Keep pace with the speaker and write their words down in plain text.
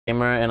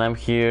Gamer, and I'm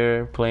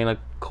here playing a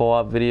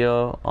co-op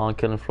video on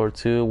Killing Floor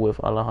 2 with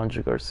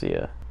Alejandro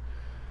Garcia.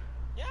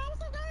 Yeah,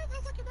 what's up, guys?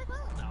 That's like your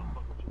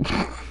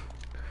background.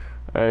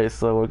 Alright,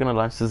 so we're gonna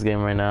launch this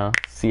game right now,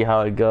 see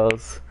how it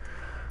goes.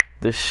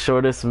 The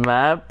shortest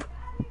map,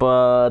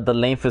 but the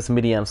length is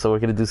medium, so we're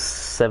gonna do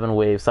 7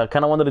 waves. So I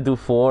kinda wanted to do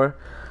 4,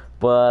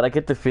 but I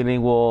get the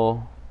feeling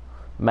we'll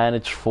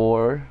manage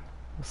 4,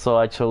 so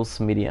I chose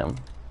medium.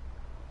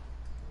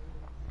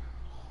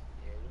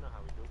 Yeah, you know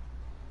how we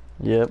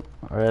do. Yep.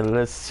 Alright,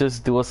 let's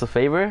just do us a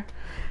favor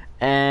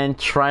and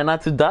try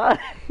not to die.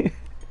 Yeah,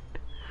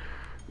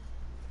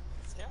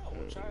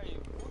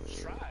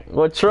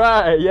 we'll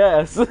try.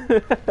 Yes.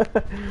 Alright,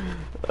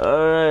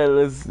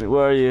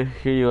 where are you?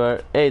 Here you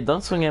are. Hey,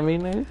 don't swing at me,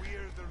 nigga.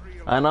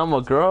 I know I'm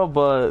a girl,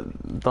 but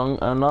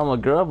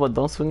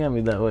don't swing at me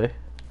that way.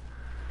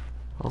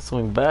 I'll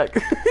swing back.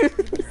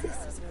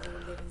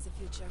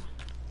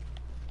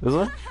 This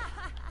one?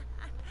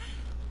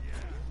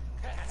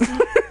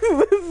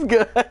 This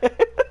guy.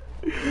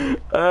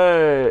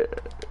 Alright.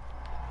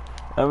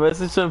 I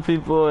messaged some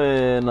people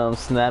in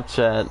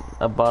Snapchat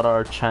about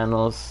our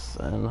channels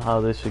and how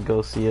they should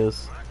go see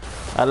us.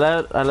 I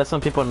let some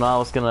people know I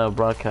was gonna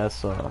broadcast,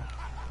 so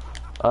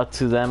up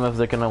to them if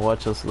they're gonna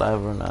watch us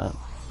live or not.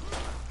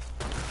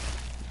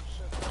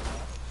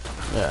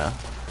 Yeah.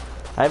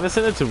 I haven't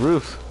sent it to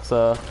Ruth,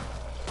 so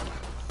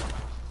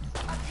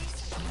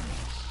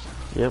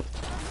yep.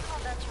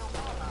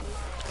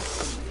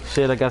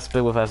 Shit, I got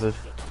spit with acid.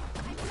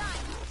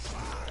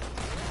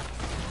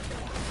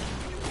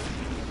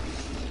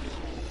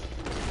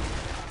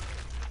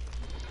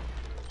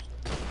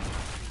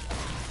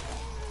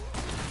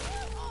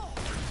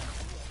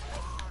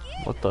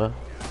 What the?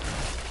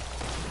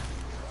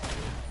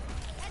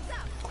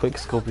 Quick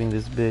scoping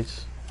this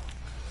bitch.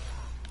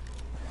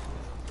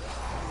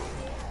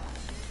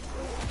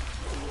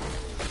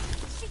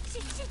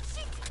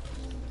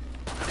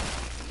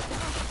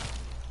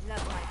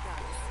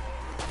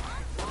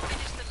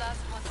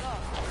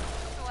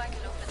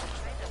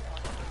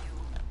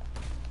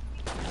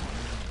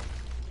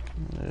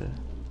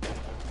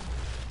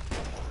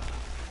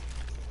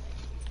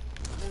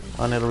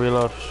 I need to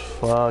reload.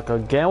 Fuck,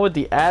 again with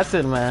the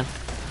acid, man.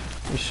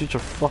 You shoot your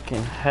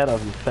fucking head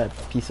off, you fat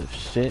piece of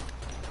shit.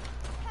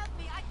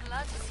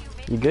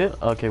 You good?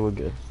 Okay, we're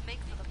good.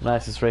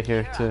 Nice, it's right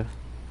here too.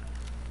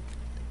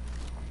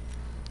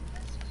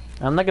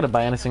 I'm not gonna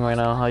buy anything right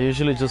now. I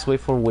usually just wait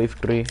for wave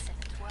 3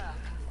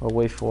 or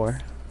wave 4.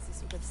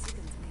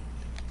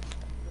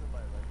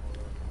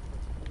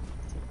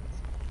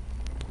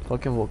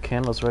 Fucking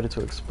volcano's ready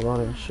to explode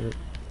and shit.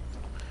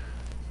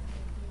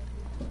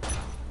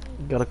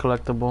 Got a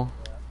collectible.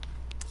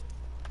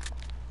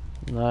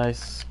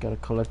 Nice, got a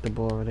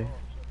collectible already.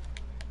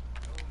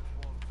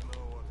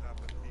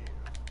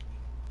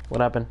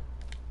 What happened?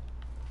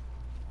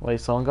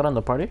 Wait, someone got on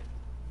the party?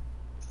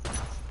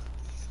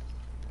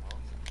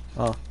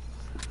 Oh,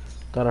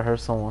 thought I heard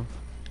someone.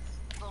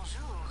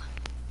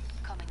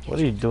 What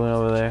are you doing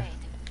over there?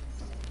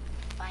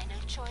 Final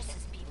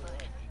choices, people.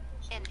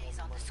 Enemies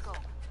on the scope.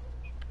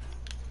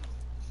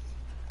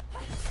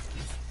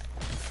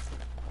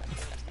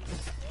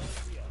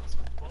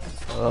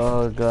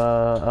 Oh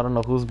god, I don't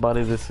know whose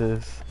body this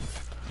is,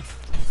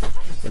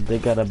 but they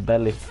got a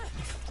belly.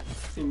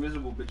 It's the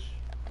invisible bitch.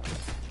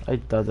 I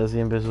thought that's the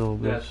invisible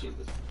bitch. Yeah,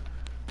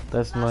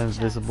 That's no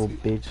invisible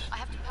bitch. I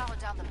have to power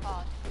down the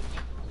pod.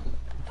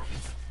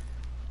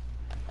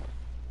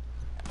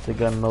 They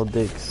got no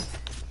dicks.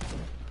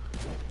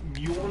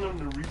 you want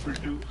them to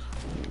reproduce?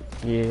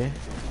 Yeah.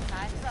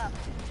 Time's up.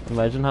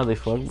 Imagine how they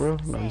fuck, bro.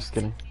 No, I'm just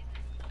kidding.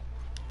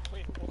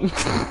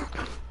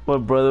 My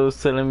brother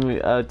was telling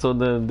me, I told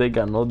them they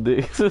got no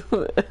dicks.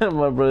 And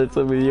my brother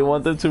told me, you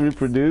want them to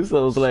reproduce? I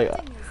was like,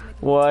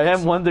 well, I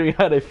am wondering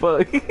how they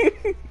fuck.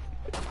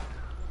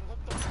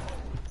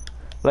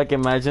 Like,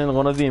 imagine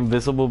one of the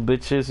invisible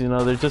bitches, you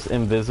know, they're just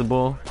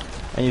invisible.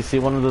 And you see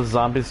one of the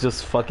zombies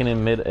just fucking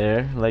in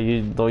mid-air.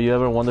 Like, don't you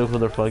ever wonder who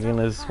they're fucking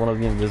is one of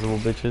the invisible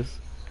bitches?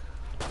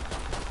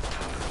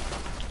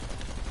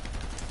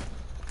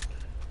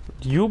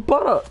 You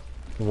bought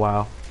a...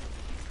 Wow.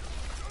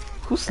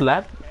 Who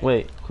slapped...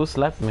 Wait, who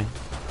slapped me?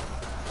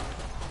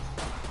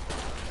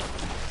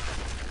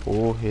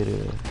 Oh, hit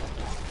it.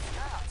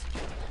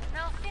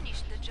 Now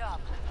finish the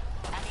job.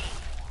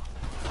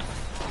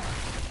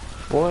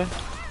 Boy.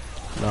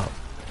 No.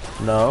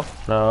 No.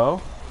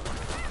 No.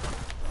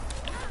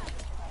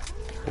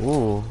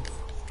 Ooh.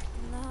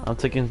 I'm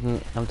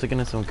taking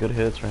in some good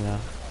hits right now.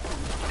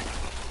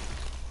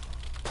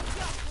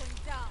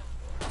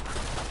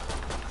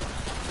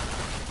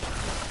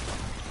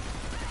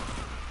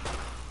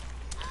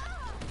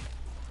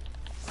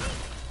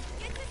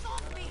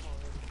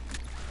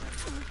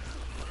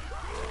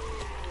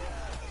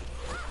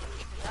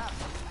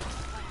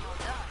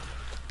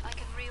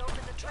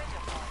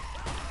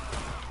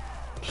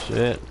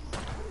 Shit.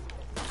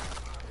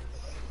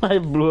 I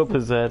blew up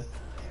his head.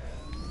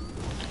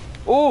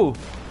 Ooh!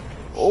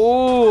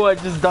 Ooh, I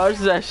just dodged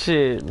that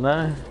shit.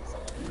 Nah.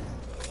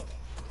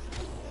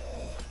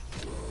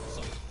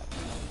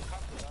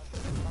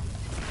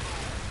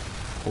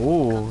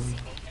 Ooh,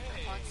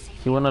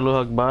 he wanna Allahu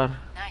Akbar.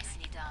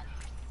 Nicely done.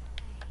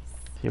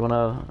 He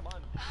wanna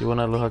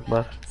Allahu Akbar.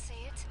 I can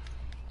say it.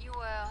 You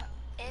were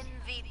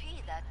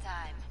MVP that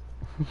time.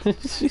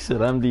 She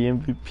said I'm the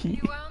MVP.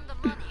 You earned the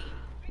money.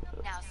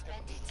 Now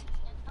spend it.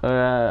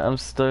 I'm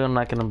still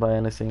not gonna buy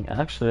anything.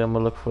 Actually, I'm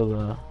gonna look for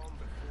the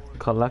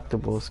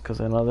collectibles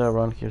because I know they're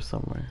around here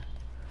somewhere.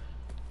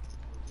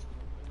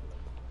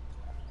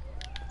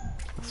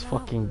 It's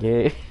fucking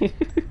gay. Humans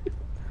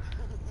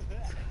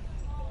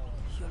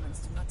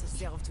do not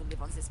deserve to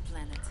live on this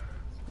planet.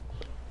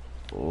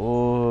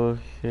 Oh,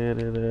 here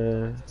it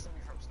is.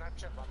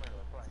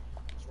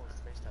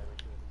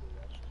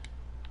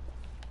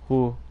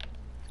 Who?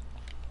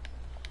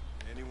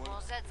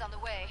 More Zeds on the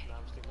way.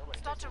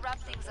 Start to wrap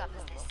things up,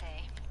 as they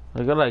say.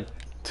 I got like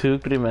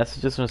 2-3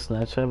 messages from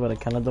Snapchat, but I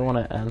kind of don't want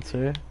to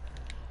answer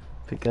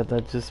because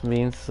that just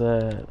means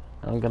that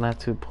I'm gonna have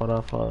to put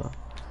off a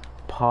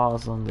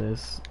pause on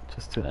this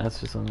just to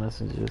answer some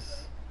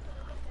messages.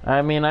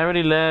 I mean, I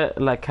already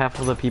let like half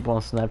of the people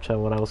on Snapchat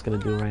what I was gonna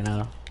do right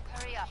now.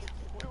 Hurry up.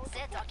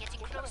 Zeds are getting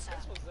closer.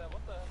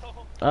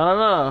 I don't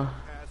know,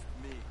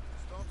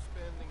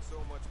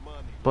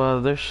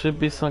 but there should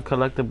be some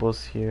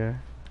collectibles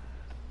here,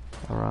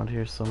 around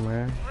here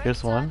somewhere.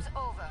 Here's one. Time's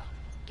over.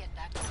 Get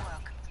back to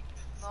work.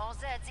 More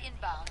Zeds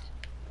inbound.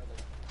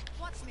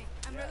 Watch me.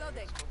 I'm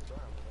reloading.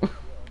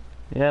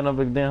 Yeah, no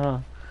big deal, huh?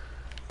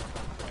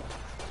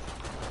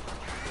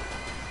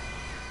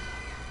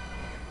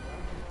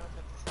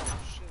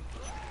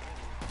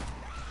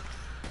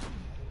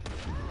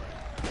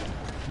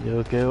 You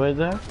okay right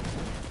there?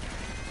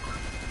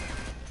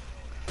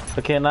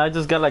 Okay, now I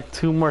just got like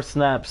 2 more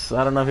snaps.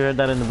 I don't know if you heard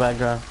that in the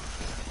background.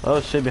 Oh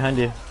shit, behind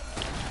you.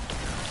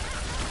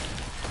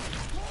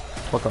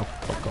 Fuck off,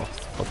 fuck off,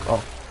 fuck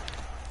off.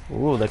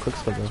 Ooh, that quick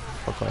spell though.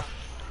 Fuck off.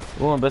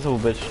 Ooh, invincible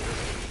bitch.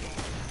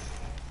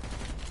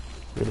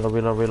 Reload,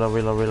 reload, reload,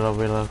 reload, reload,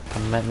 reload.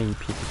 Come at me, you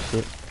piece of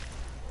shit.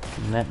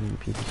 Come at me, you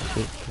piece of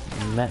shit.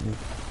 Come at me.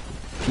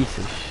 Piece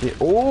of shit.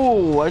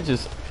 Oh, I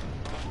just...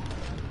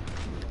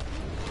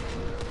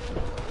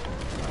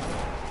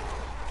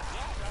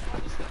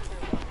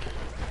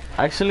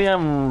 Actually,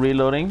 I'm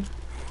reloading.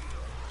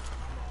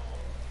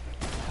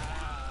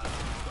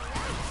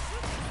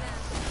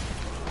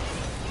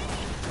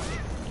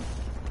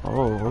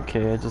 Oh,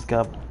 okay. I just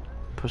got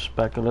pushed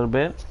back a little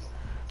bit.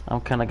 I'm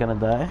kind of gonna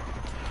die.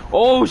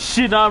 Oh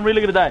shit! Now I'm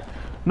really gonna die.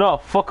 No,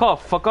 fuck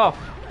off! Fuck off!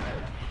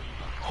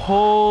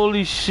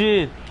 Holy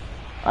shit!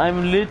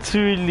 I'm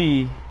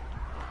literally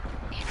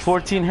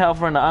 14 health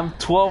right now. I'm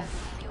 12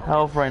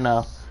 health right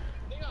now.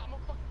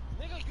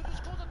 Nigga, you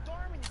just called the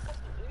Darman, you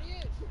fucking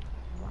idiot.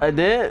 I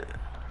did.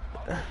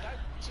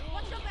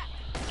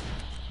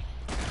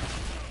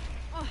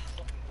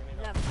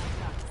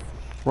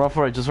 Run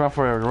for it, just run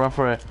for it, run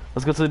for it.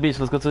 Let's go to the beach,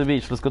 let's go to the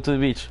beach, let's go to the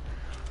beach.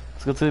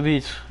 Let's go to the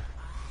beach.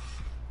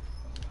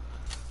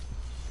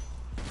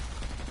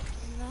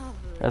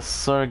 I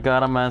swear to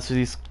God, I'm gonna answer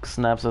these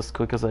snaps as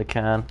quick as I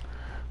can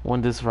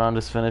when this round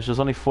is finished. There's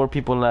only 4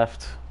 people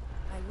left.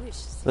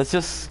 Let's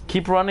just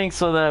keep running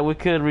so that we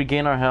could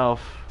regain our health.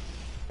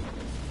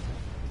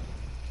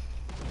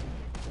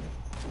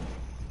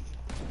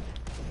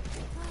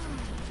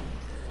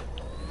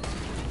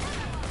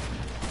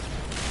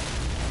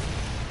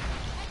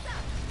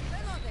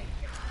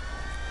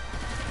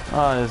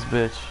 Oh, this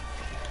bitch.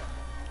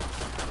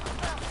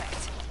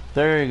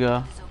 There you go.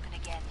 Is open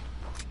again.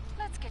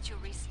 Let's get you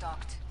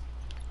restocked.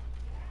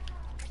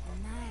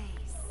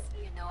 Nice.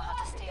 You know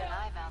how to stay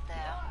alive out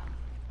there.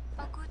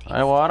 A good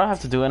Alright, well, I don't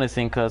have to do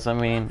anything because I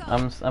mean,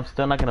 I'm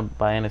still not gonna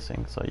buy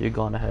anything. So you're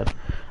going ahead.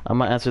 I'm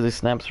gonna answer these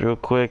snaps real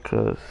quick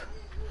because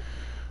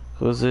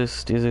who's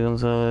this? Diesel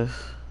Gonzalez.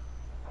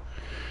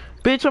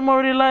 Bitch, I'm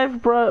already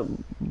live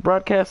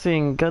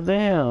broadcasting.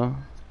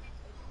 Goddamn.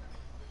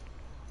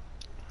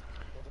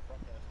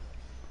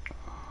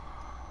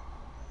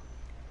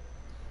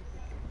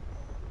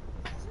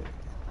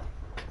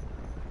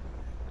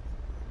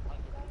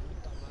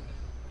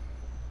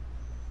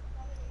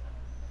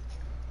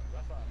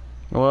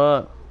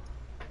 What?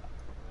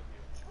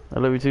 I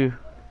love you too.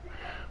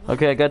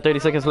 Okay, I got 30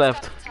 seconds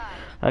left.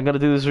 I gotta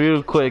do this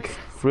real quick.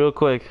 Real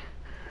quick.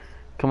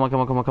 Come on, come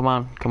on, come on, come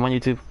on. Come on,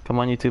 YouTube. Come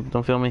on, YouTube.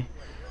 Don't film me.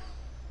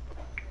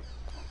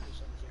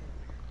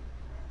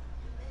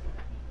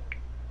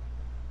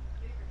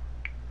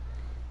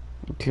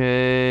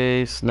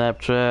 Okay,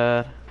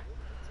 Snapchat.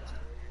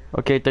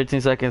 Okay,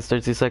 13 seconds,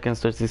 30 seconds,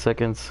 30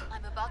 seconds.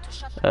 I'm about to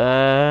shut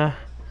the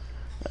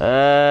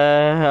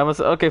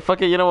Okay,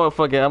 fuck it. You know what?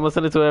 Fuck it. I'm gonna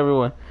send it to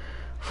everyone.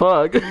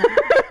 Fuck.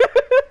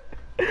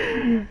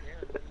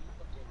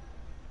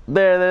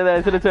 There.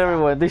 I sent it to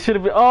everyone. They should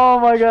have been. Oh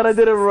my god, I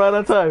did it right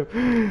on time.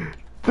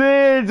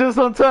 Dude, just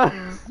on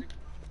time.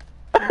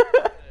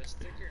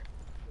 Sticker.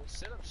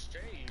 Sit up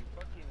straight, you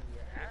fucking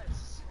your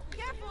ass.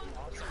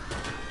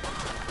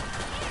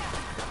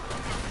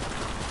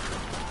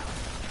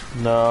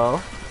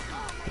 No.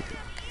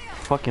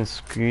 Fucking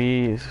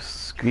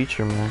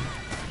screecher, man.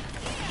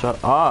 Shut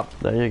up.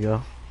 There you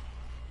go.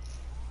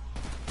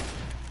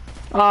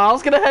 Oh, I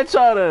was gonna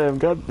headshot him.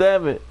 God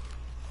damn it.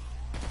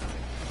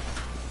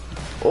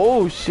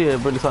 Oh shit,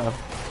 really saw him.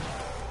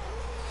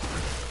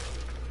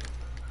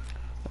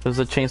 There's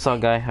a chainsaw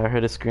guy. I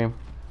heard his scream.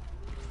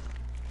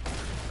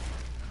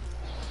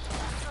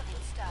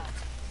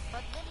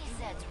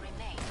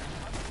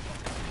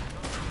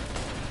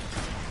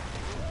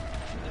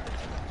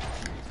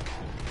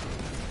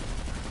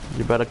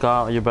 You better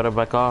go. You better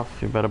back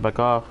off. You better back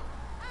off.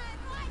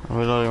 I'm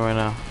reloading right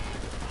now.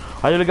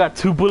 I only got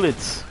 2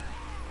 bullets.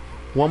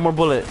 1 more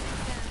bullet.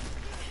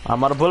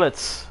 I'm out of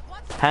bullets.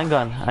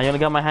 Handgun. I only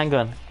got my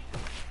handgun.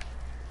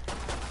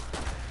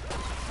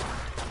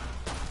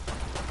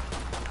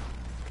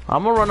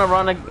 I'm gonna run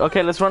around.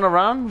 Okay, let's run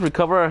around,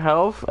 recover our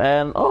health,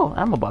 and oh,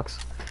 ammo box.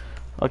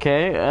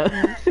 Okay.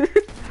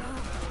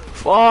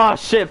 Oh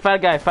shit! Fat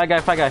guy! Fat guy!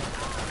 Fat guy!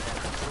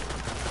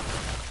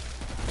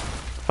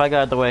 Fat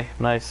guy out the way.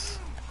 Nice.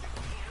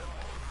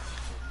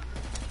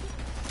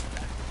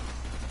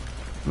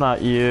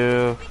 Not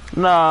you.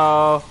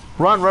 No.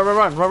 Run! Run! Run!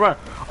 Run! Run! Run!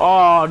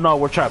 Oh no,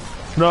 we're trapped.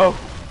 No.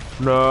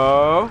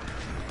 No.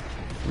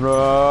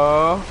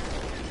 No.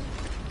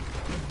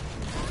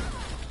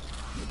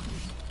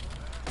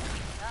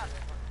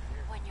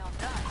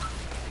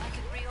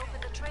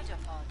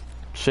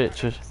 Shit,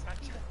 shit.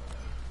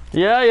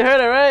 Yeah, you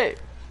heard it, right?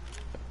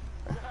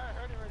 Yeah, I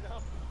heard it right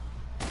now.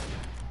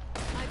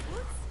 My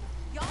boots,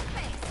 your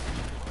face.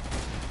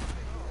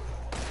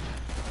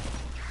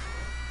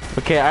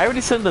 Okay, I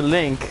already sent the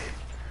link.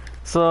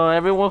 So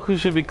everyone who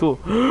should be cool.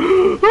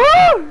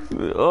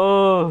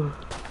 Oh.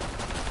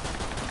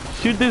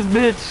 Shoot this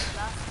bitch.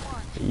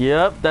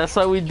 Yep, that's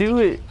how we do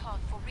it.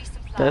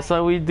 That's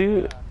how we do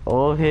it.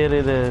 Oh, hit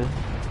it is.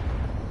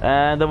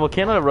 And the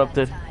volcano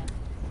erupted.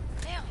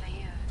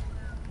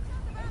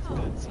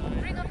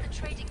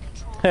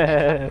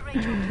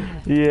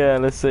 Yeah,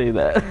 let's say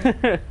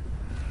that.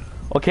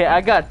 Okay,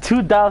 I got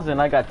 2,000.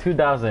 I got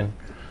 2,000.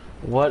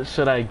 What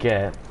should I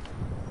get?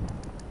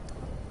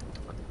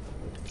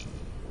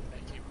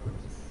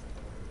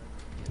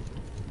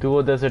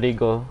 Dual Desert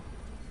Eagle.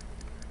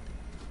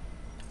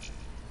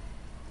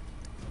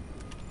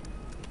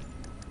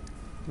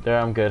 There,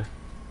 I'm good.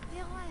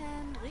 Here I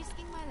am,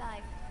 risking my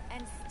life,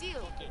 and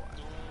still.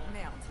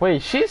 Merde.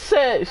 Wait, she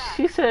said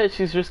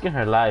she's risking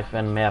her life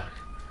and merde.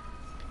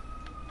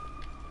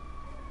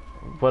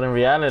 But in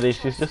reality,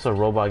 she's just a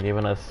robot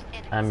giving us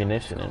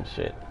ammunition and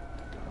shit.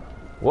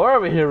 We're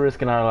over here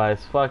risking our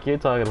lives. Fuck you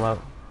talking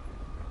about.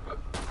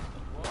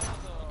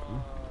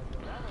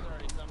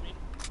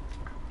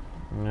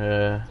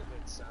 Yeah.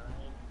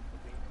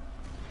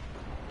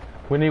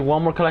 We need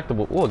 1 more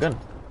collectible. Ooh, a gun.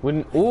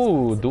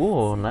 Ooh,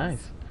 dual.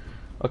 Nice.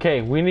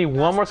 Okay, we need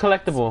 1 more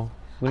collectible.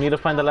 We need to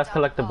find the last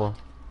collectible.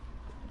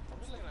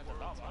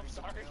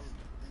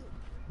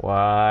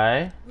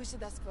 Why? We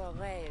should ask for a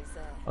raise.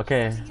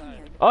 Okay.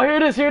 Oh, here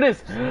it is. Here it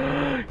is.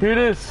 Here it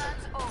is.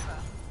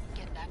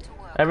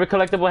 Every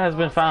collectible has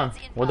been found.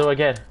 What do I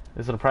get?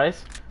 Is it a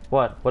prize?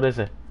 What? What is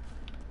it?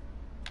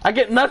 I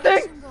get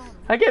nothing.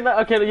 I get no.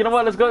 Okay, you know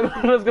what? Let's go.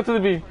 Let's go to the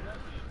beach.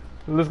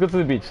 Let's go to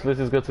the beach. Let's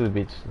just go to the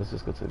beach. Let's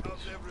just go to the beach.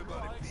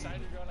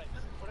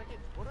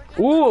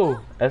 Ooh,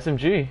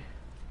 SMG.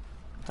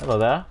 Hello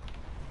there.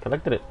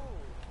 Collected it.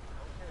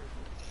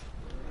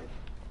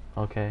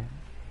 Okay.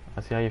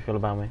 I see how you feel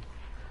about me.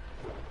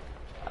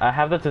 I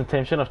have the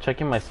intention of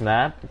checking my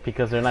snap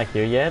because they're not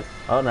here yet.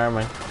 Oh, never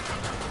mind.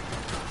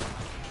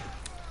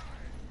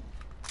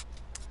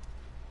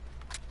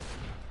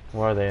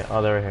 Where are they?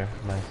 Oh, they're here.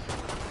 Nice.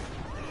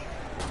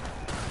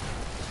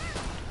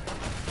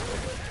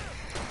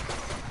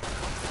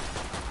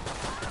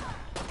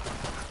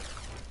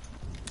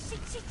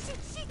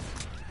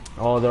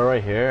 Oh, they're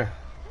right here.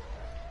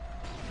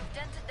 You've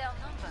dented their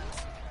numbers,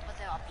 but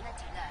there are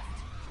plenty left.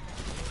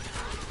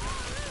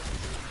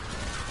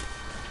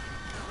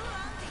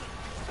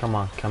 Come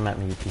on, come at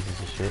me, you pieces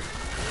of shit.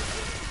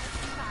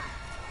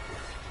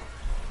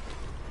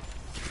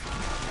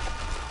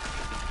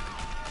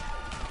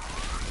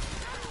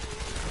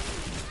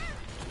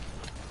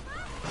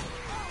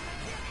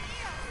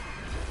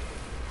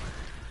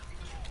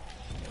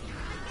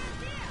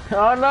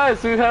 Oh,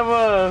 nice! We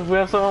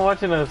have someone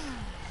watching us.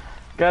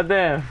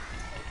 Goddamn.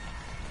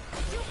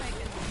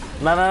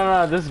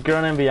 No. This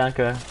girl named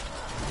Bianca.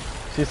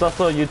 She's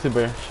also a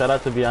YouTuber. Shout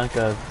out to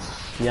Bianca.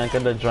 Bianca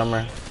the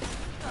drummer.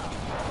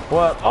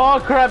 What? Oh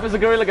crap! It's a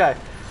gorilla guy.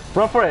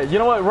 Run for it. You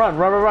know what? Run.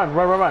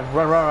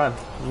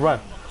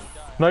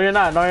 No, you're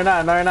not. No, you're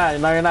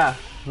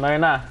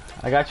not.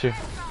 I got you.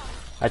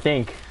 I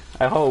think.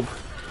 I hope.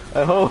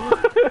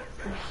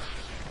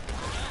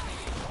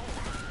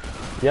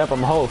 Yep,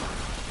 I'm a hope.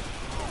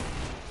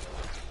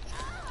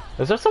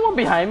 Is there someone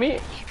behind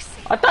me?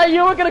 I thought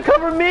you were gonna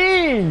cover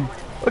me!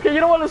 Okay, you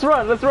know what? Let's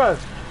run! I'm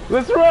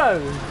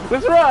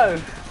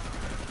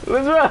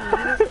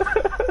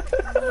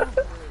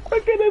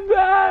gonna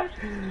die!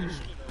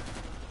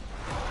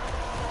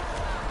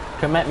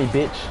 Come at me,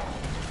 bitch.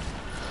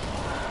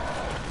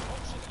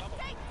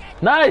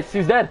 Nice!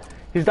 He's dead!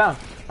 He's down.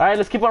 Alright,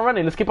 let's keep on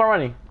running.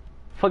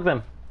 Fuck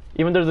them.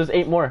 Even though there's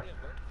 8 more.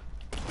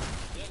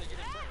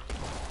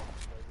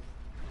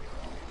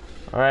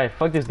 Alright,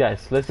 fuck these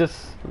guys. Let's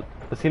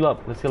heal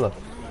up. Let's heal up.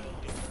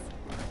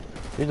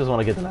 You just want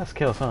to get the last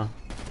kills, huh?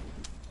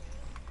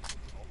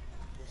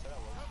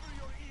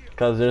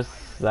 Cause there's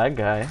that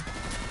guy.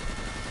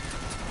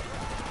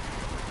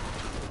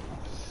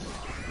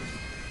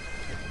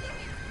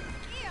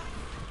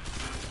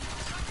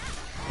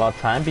 About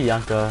time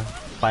Bianca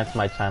finds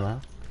my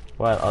channel.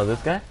 What? Oh,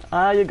 this guy?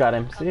 Ah, you got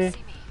him. Come See? see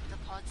me. The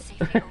pod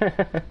safely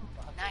open.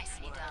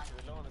 Nicely done.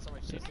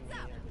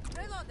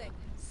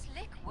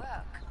 Slick work.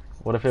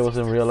 What if it was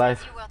in real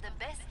life? You were the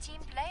best team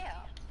player.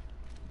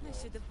 I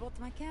should have brought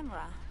my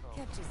camera.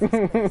 Captures this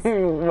place.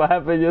 What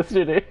happened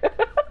yesterday?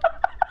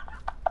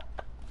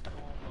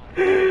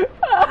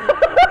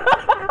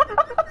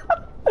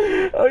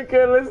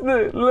 Okay, let's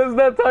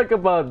not talk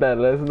about that.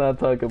 Let's not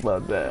talk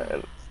about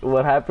that.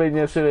 What happened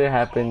yesterday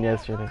happened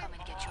yesterday. Come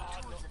and get your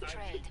tools of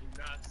trade.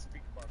 Not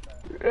speak about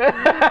that.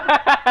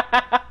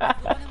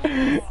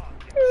 Nothing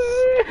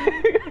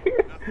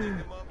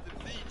above the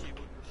Fiji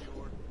would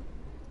cure.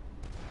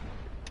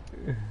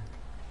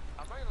 I'm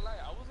not gonna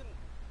lie, I wasn't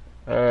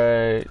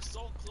Alright.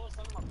 so close to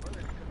my brother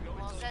because we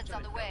always All do sets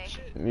on the shit. way.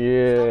 Shit. Time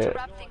Yeah. to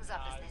wrap things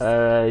up, as they say.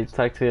 Alright,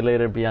 talk to you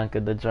later,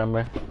 Bianca the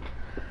drummer.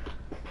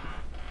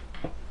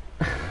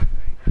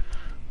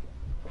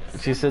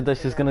 She said that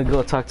she's gonna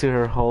go talk to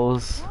her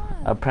hoes.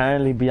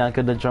 Apparently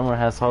Bianca the drummer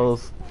has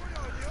hoes.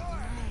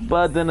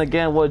 But then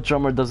again, what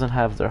drummer doesn't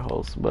have their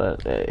hoes?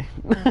 But hey.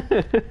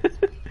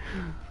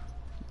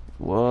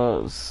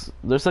 Whoa.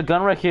 There's a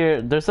gun right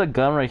here. There's a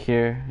gun right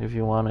here if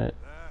you want it.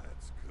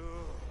 That's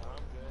cool.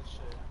 I'm good,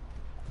 shit.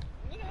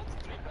 Nigga, that's a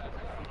 3-pack.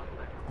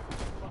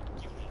 Fuck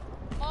you.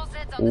 All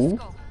sets on the Ooh.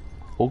 scope.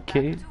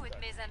 Okay. Back to it,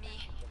 mes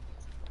amis.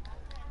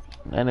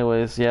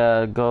 Anyways,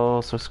 yeah,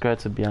 go subscribe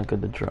to Bianca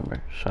the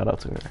drummer. Shout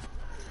out to her.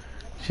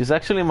 She's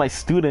actually my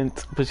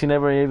student, but she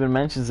never even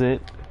mentions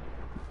it.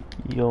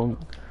 You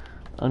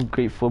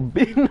ungrateful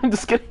bitch. I'm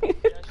just kidding. Yeah,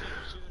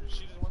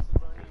 she just wants to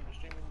run in the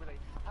stream and be like,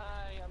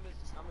 hi, I'm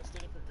a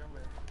student for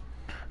drummer.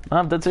 No,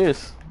 I'm dead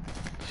serious.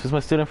 She's my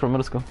student from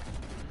middle school.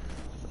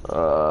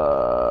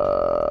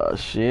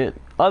 Shit.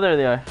 Oh, there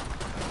they are.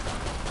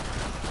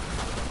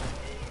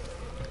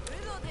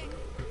 Reloading.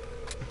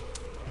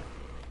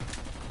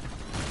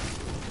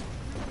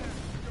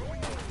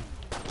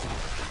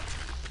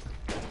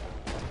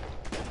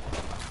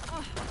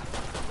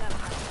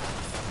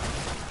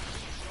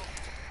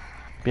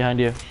 Behind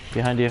you.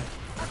 Behind you.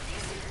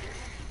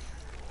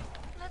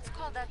 Let's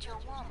call that your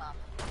warm-up.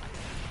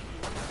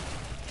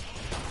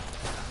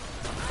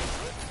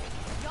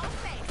 Your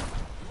face.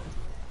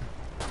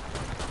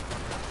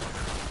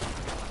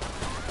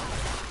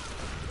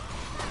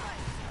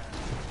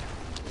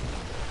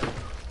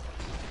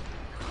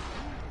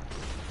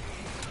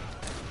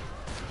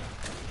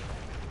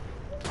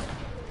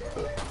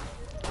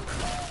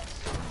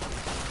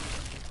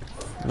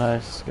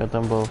 Nice. Got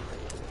them both.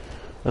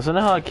 Listen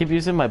to how I keep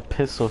using my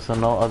pistols and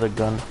no other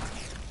gun.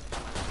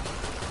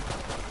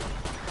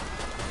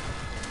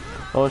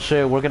 Oh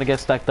shit, we're gonna get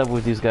stacked up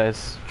with these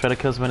guys. Try to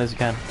kill as many as you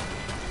can.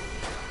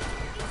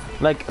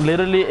 Like,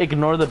 literally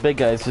ignore the big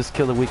guys, just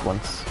kill the weak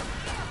ones.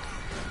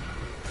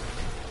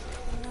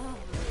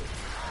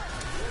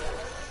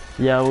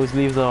 Yeah, always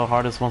leave the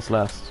hardest ones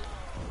last.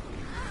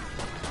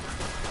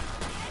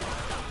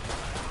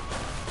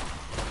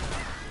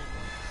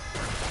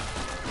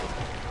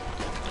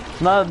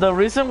 No, the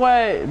reason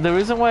why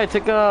I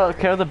take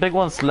care of the big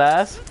ones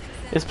last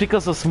is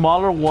because the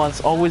smaller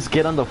ones always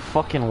get on the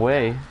fucking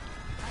way.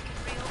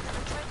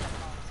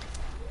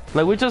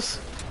 Like we just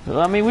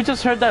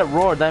heard that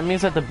roar. That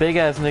means that the big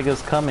ass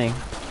nigga's coming.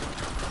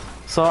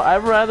 So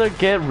I'd rather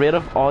get rid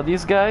of all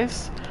these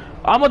guys.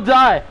 I'ma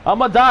die, dude.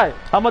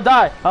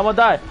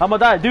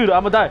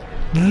 I'ma die.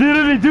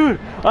 Literally, dude.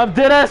 I'm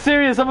dead ass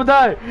serious. I'ma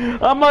die,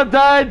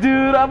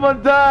 dude. I'ma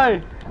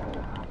die.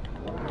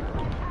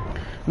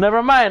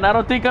 Never mind, I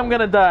don't think I'm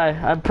gonna die.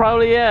 I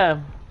probably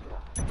am.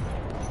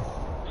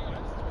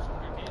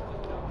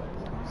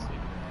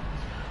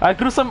 I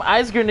threw some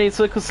ice grenades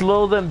so it could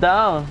slow them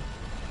down.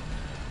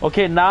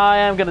 Okay, now I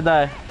am gonna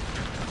die.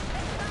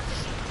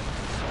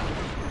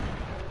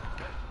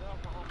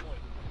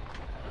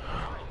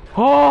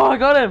 Oh, I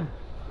got him.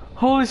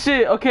 Holy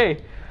shit,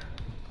 okay.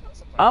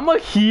 I'm a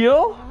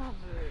heal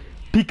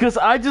because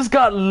I just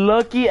got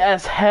lucky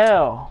as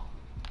hell.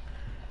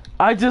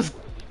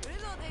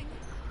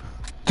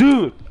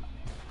 Dude,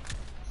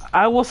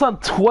 I was on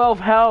 12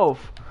 health.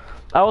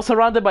 I was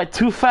surrounded by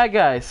 2 fat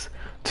guys,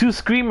 2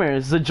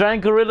 screamers, the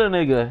giant gorilla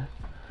nigga,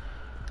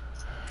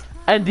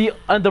 and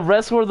the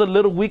rest were the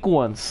little weak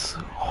ones.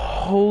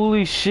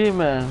 Holy shit,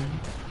 man!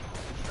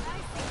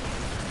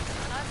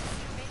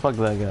 Fuck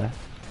that guy.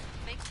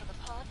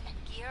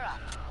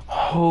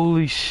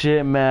 Holy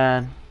shit,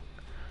 man!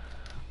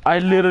 I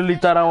literally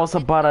thought I was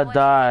about to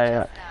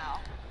die.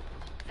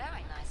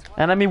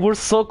 And I mean, we're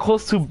so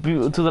close to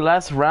the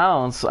last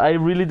round, so I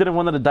really didn't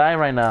want to die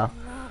right now.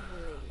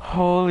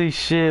 Holy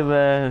shit,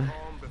 man.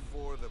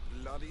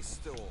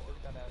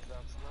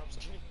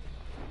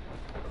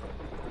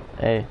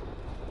 Hey,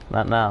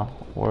 not now.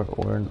 We're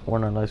in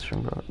a live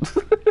stream, bro.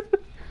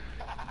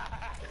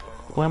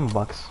 Go ammo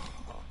box.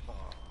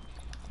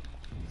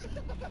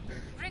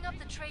 Bring up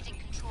the trading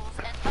controls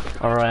and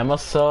upgrade. Alright, I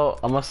must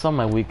sell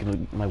my weak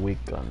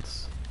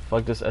guns.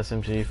 Fuck this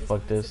SMG,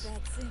 fuck this.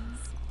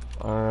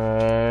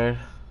 Alright.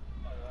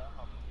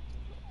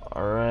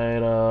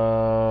 Alright,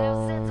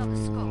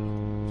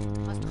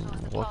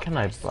 what can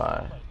I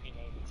buy?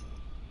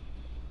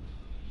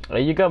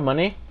 Hey, you got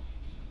money?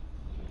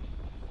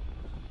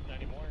 Not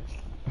anymore.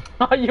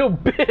 Oh, you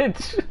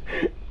bitch!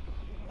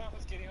 I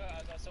was kidding.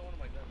 I saw one of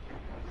my guns.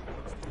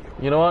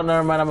 You know what?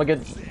 Never mind. I'm gonna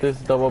get this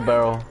double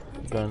barrel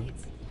gun.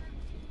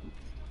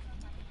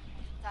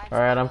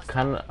 Alright, I'm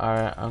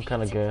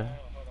kinda good.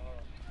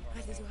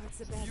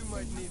 You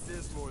might need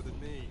this more than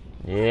me.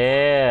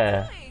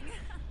 Yeah.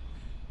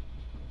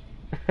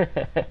 Port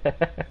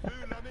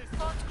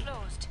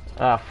closed.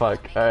 Ah,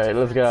 fuck. Alright,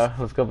 let's go.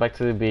 Let's go back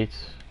to the beach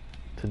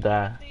to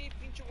die.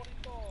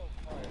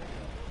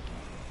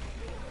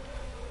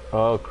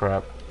 Oh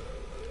crap.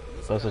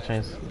 That's a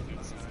chance.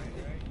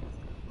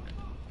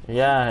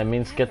 Yeah, it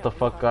means get the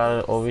fuck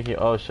out over here.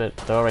 Oh shit.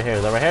 They're right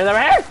here. They're right here. They're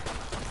right here!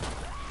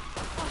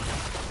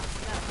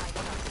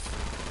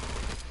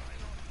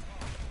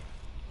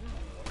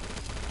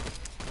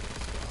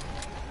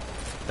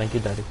 Thank you,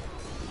 Daddy.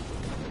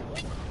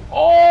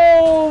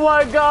 Oh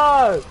my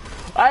god!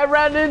 I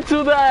ran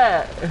into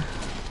that!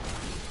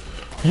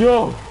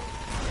 Yo!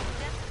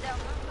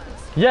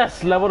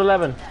 Yes, level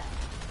 11.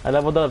 I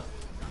leveled up.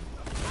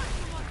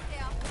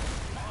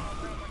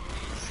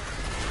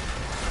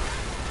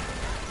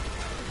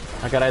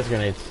 I got ice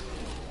grenades.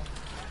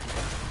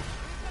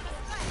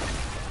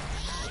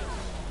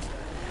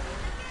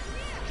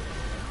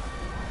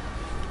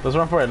 Let's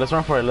run for it, let's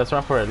run for it, let's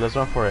run for it, let's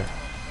run for it.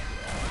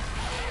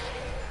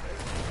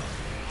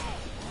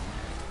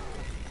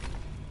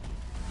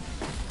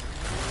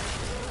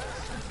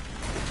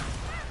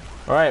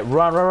 Alright,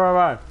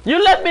 run.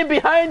 You left me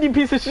behind, you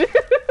piece of shit!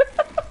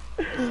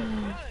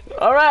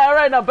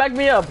 Alright, now back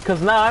me up,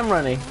 because now I'm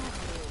running.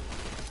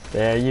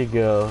 There you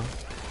go.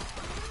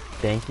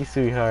 Thank you,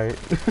 sweetheart.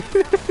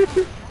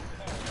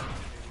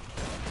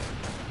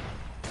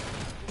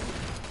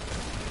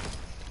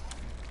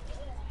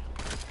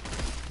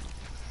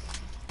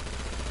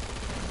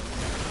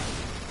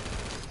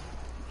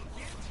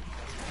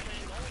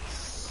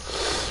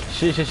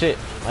 Shit.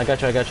 I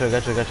got you.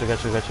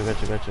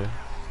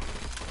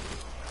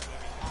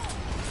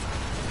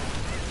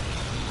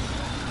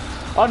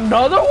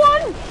 Another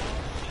one?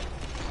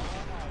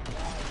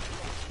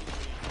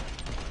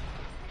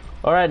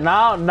 Alright,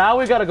 now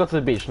we gotta go to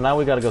the beach.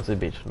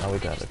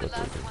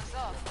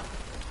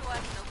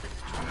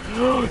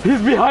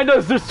 He's behind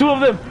us. There's two of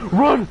them.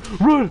 Run,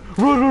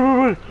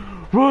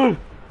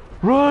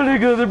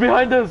 nigga.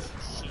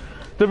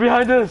 They're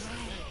behind us.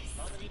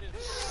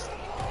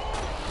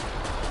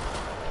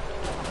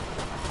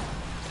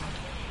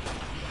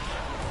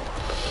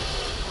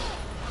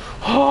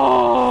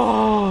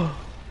 Oh.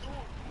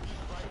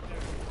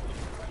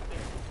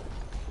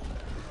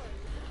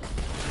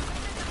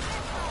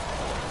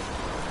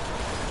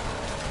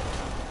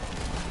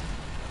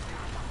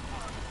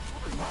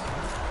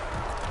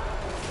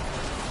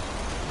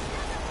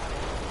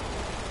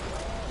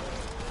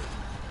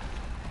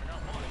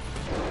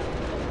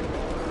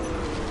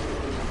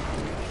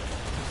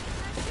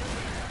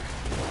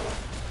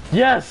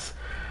 Yes!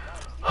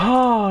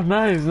 Oh,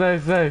 nice.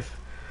 That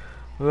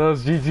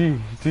was GG.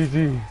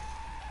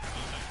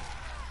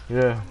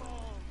 Yeah.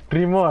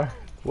 3 more.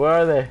 Where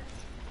are they?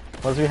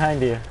 What's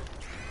behind you?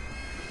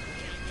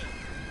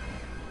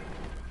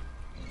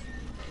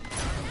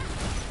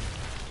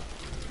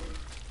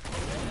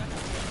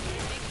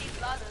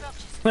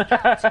 Hey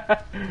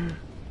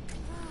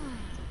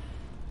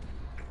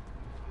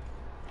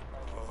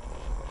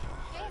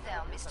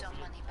there, Mr.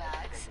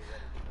 Moneybags.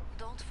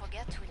 Don't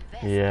forget to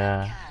invest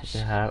Yeah,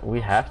 that cash.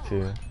 we have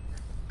to.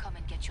 Come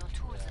and get your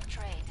tools and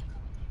trade.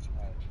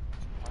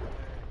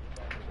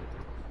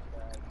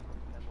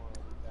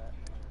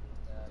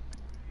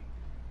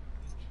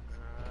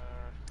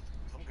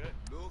 I'm good.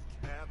 Look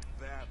at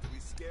that. We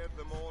scared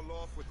them all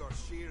off with our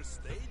sheer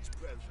stage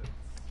presence.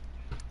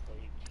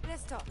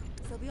 Let's talk.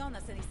 They'll be on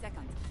us any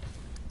second.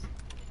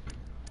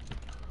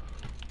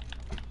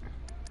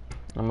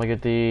 I'm gonna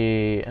get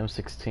the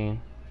M16.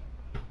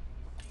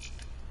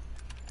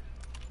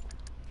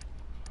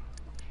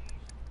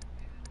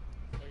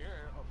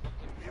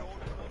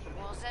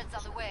 More Zeds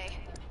on the way.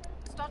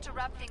 Start to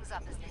wrap things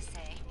up, as they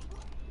say.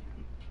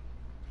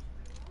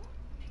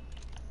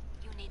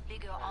 You need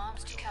bigger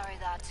arms to carry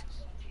that.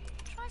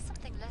 Try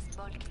something less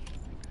bulky.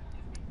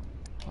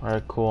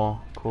 Alright,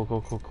 cool.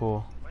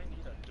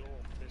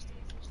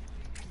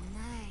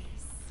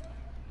 Nice.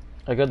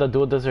 I got the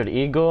dual desert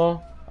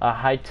eagle, a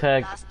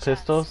high-tech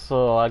pistol,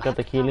 so I got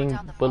the healing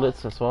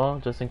bullets as well,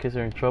 just in case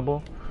you're in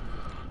trouble.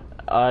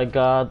 I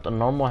got a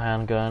normal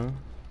handgun,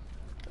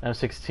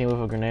 M16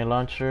 with a grenade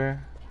launcher,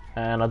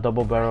 and a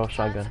double barrel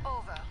shotgun. Time's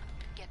over.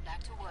 Get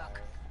back to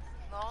work.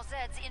 More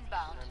Zeds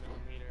inbound.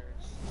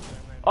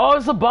 Oh,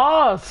 it's a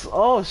boss!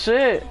 Oh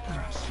shit!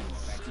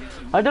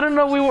 I didn't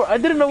know we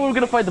were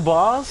gonna fight the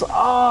boss.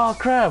 Oh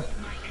crap!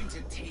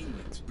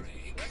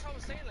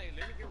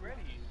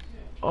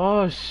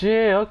 Oh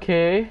shit,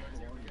 okay.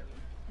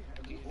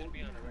 Okay, it'll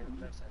be on the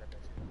right left side, I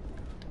bet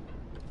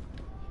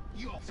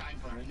you. Your time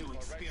for a new Or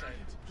right side.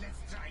 experiment. Let's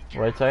try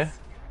Right side?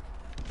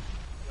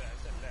 Wait, I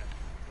said left.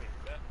 Wait,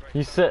 left, right.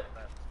 You said.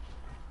 Left.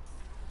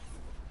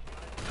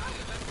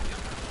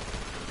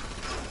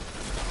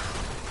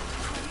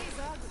 He's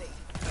ugly.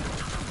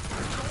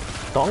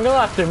 Don't go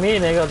after me,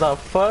 nigga. The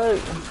fuck?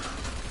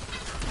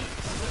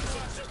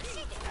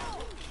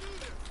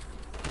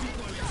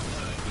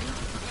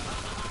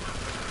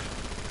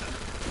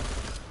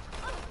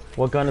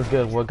 What gun is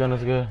good? What gun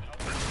is good?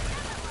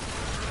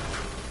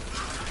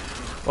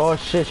 Oh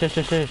shit, shit,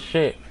 shit, shit,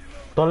 shit.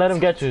 Don't let him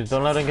get you.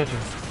 Don't let him get you.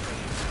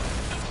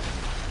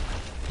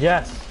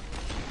 Yes.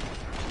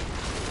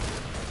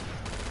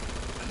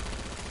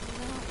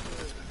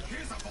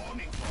 Here's a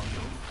warning for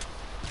you.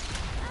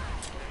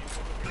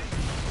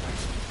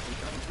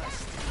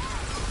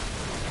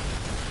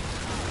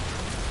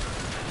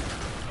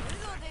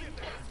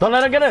 Don't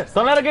let her get it.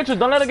 Don't let her get you.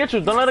 Don't let her get you.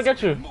 Don't let her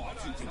get you.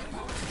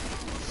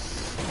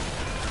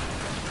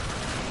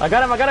 I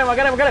got him. I got him. I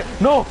got him. I got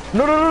him. No.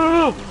 No, no, no,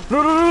 no, no.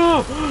 No, no,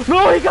 no, no.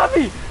 No, he got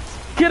me.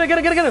 Get it, get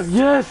it, get it, get it.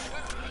 Yes.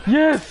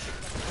 Yes.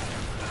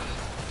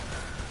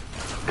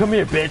 Come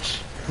here,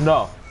 bitch.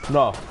 No.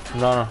 No.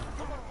 No, no.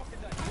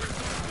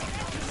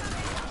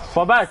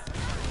 Fall back.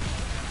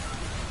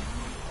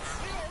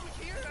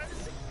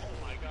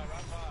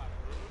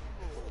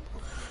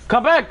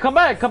 Come back, come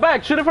back, come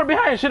back. Shoot it from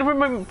behind. Shoot it from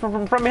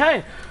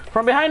behind.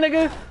 From behind,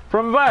 nigga.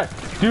 From behind.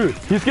 Dude,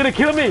 he's gonna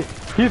kill me.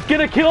 He's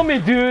gonna kill me,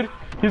 dude.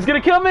 He's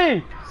gonna kill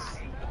me.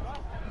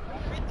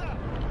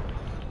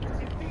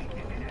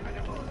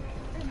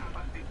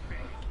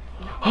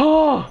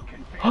 Oh,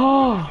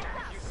 oh.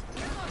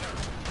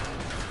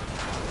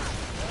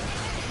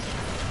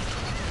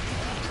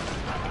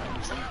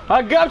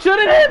 I'm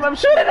shooting him. I'm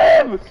shooting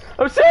him.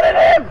 I'm shooting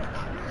him.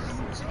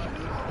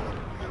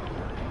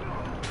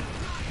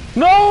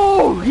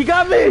 No, he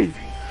got me.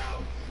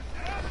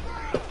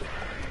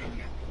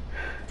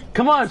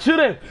 Come on, shoot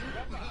him.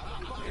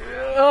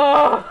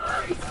 Oh,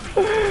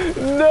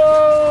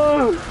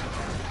 no.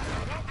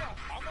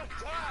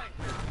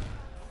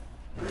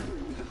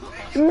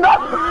 No!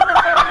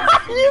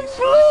 You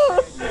flew!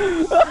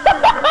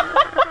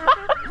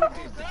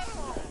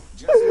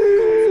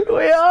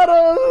 We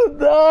auto!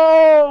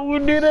 No! We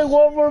needed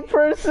one more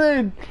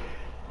person!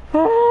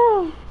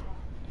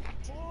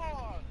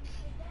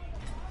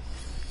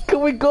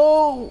 Can we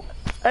go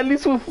at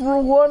least with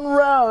one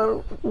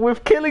round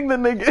with killing the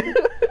nigga?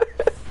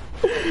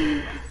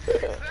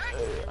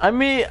 I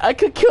mean, I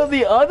could kill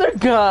the other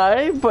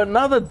guy, but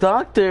not the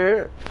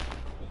doctor.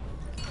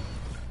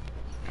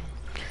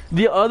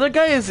 The other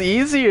guy is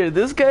easier.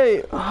 This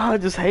guy, I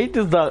just hate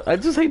this doc. I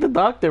just hate the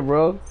doctor,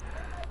 bro.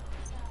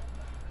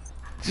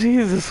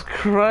 Jesus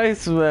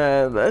Christ,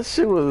 man, that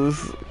shit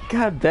was.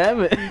 God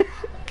damn it.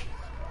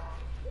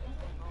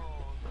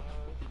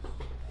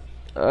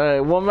 All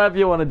right, what map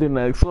you want to do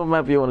next? What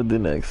map you want to do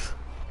next?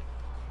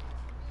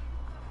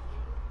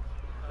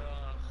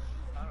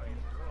 I don't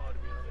even know, to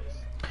be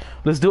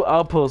honest. Let's do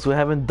Outpost. We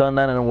haven't done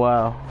that in a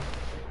while.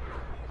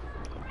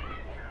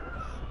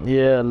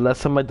 Yeah,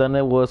 last time I done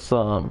it was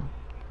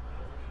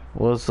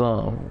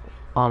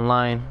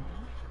online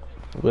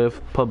with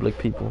public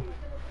people.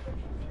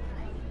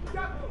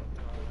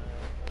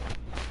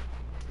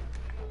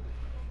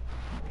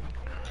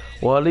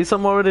 Well, at least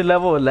I'm already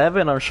level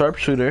 11 on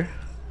sharpshooter.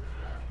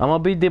 I'm gonna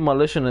be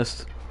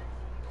demolitionist.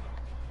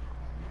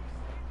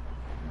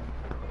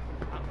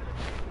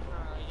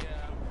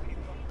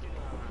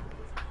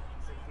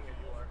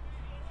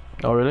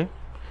 Oh really?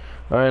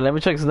 Alright, let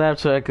me check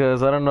Snapchat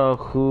cause I don't know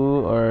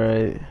who.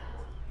 Alright.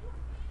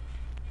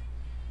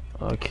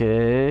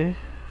 Okay.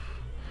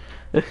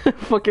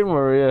 Fucking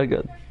Maria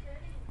got.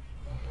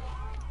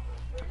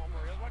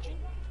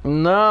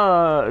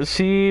 No,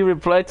 she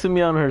replied to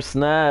me on her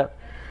Snap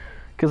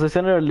cause I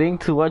sent her a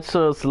link to watch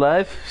us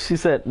live. She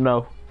said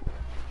no.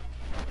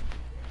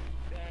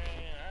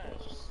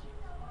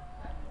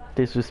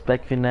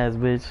 Disrespecting ass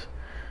bitch.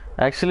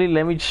 Actually,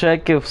 let me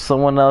check if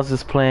someone else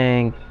is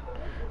playing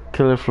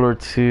Killer Floor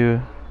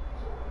 2.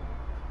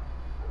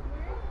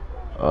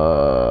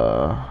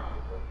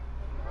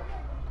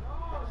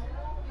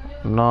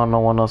 No, no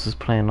one else is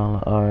playing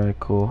on. Alright,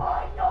 cool.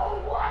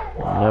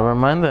 Never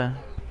mind that.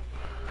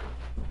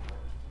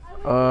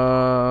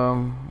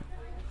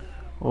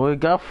 We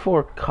got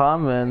 4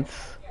 comments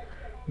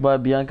by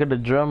Bianca the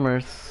drummer,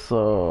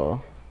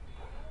 so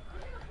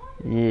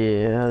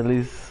yeah, at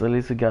least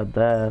we got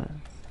that.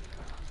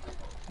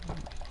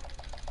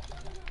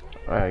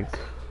 Alright,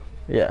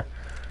 yeah.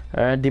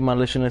 Alright,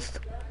 demolitionist.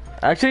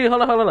 Actually,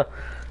 hold on.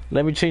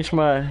 Let me change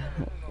my.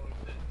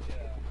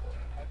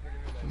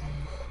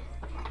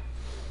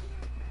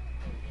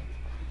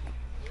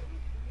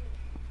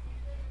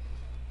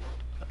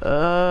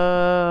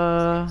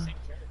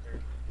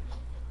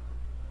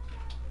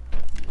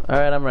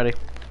 Alright, I'm ready.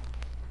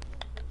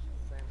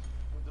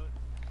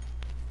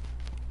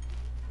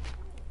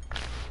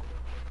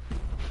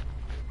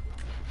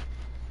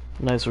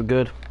 Nice, we're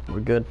good. We're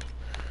good.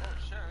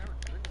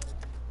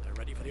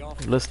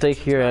 Let's stay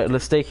here.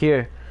 Let's stay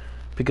here.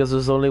 Because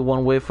there's only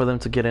one way for them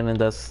to get in, and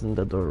that's in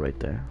the door right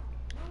there.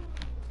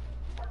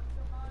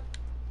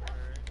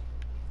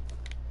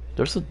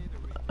 There's a...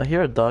 I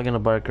hear a dog in the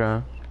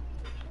background.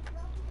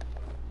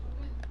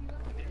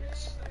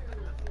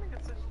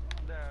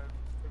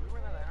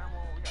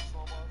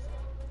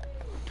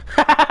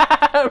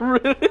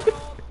 Really?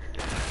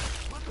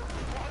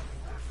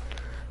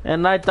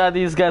 And I thought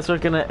these guys were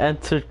gonna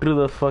enter through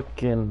the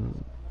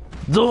fucking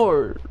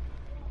door.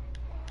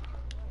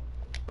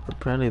 But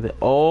apparently they...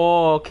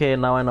 Oh, okay,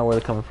 now I know where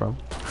they're coming from.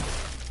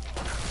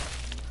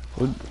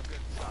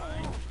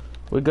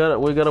 We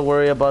gotta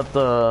worry about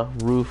the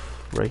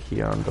roof right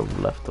here on the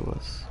left of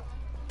us.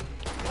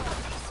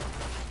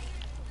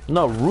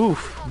 No,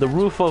 roof. The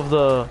roof of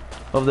the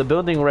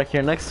building right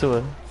here next to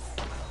it.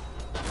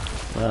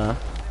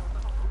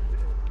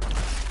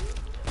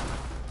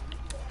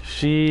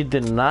 She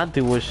did not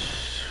do what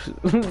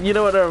you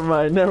know what,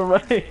 never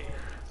mind.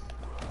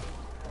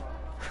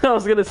 I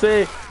was gonna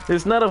say,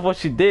 it's not of what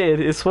she did,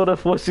 it's sort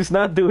of what she's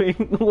not doing.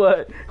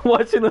 What?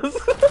 Watching us?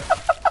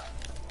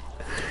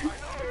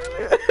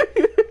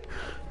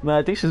 Nah,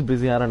 I think she's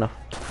busy, I don't know.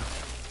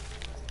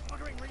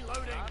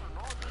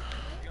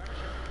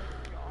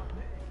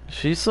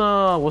 She's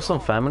with some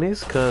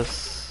families,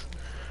 cause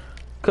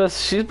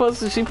she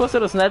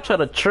posted a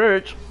Snapchat at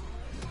church.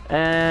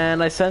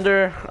 And I send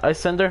her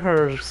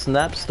her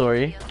snap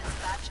story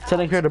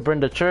telling her to burn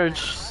the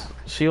church.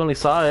 She only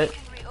saw it.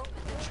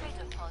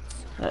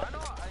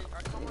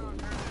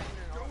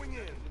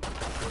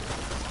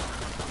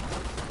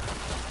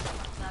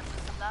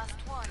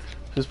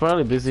 She's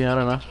probably busy, I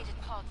don't know.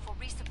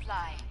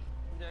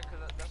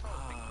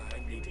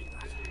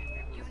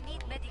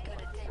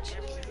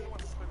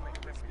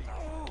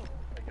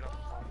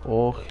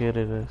 Oh, here it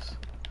is.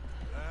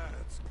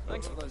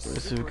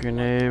 Receive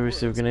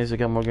grenades, you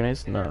got more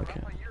grenades? No,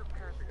 okay.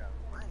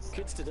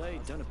 Kids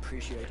today don't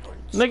appreciate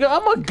Nigga,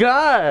 I'm a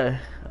guy!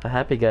 A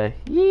happy guy.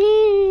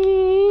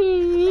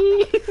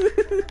 You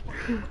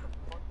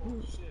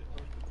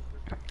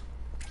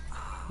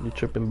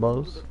tripping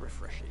balls?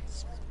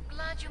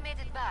 Glad you made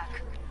it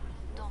back.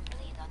 Don't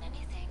bleed on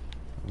anything.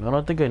 I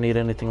don't think I need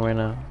anything right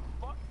now.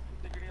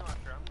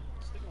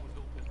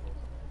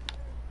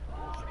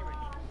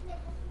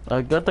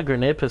 I got the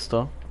grenade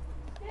pistol.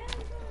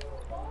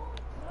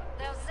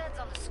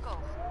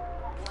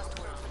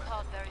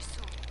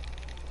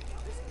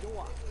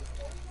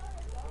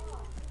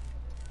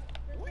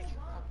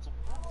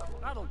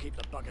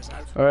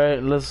 All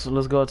right, let's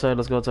go outside.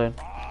 Let's go outside.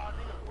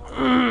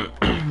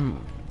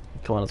 Come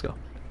on, let's go.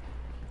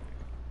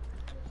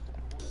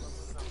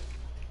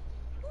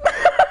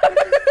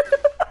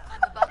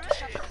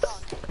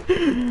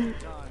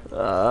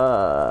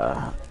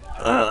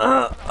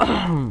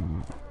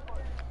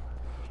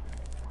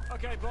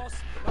 Okay, boss.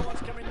 No one's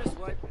coming this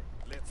way.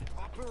 Let's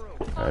pop her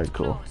over. All right,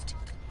 cool. Go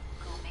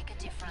make a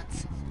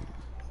difference.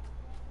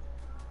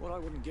 What I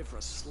wouldn't give for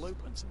a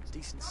slope and some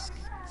decent skis.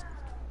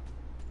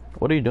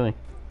 What are you doing?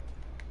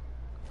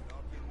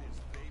 Knocking this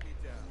baby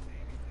down.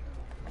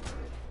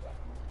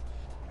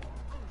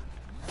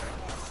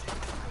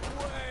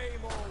 Way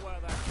more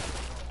weather.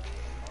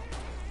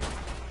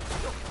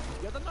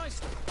 You're the nice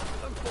one.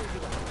 Don't fall you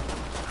up.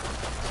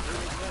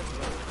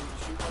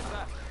 Shoot like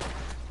that.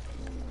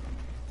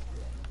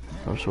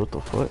 Oh, so what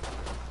the fuck?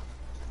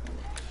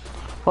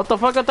 What the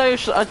fuck?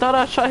 I thought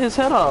I shot his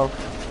head off.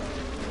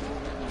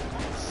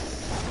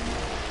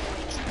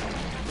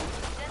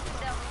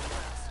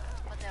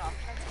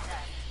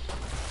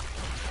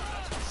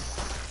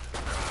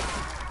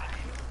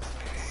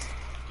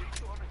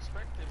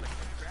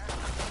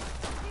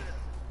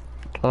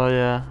 Oh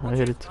yeah, I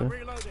hit it too.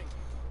 Reloading.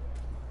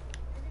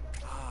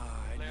 Ah,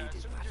 I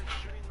needed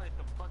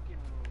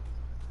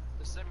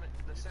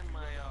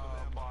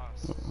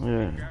that.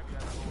 Yeah.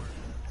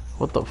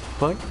 What the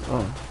fuck?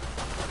 Oh.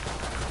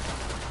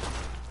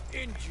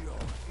 Enjoy.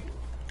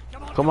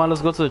 Come on,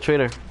 let's go to the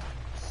trader.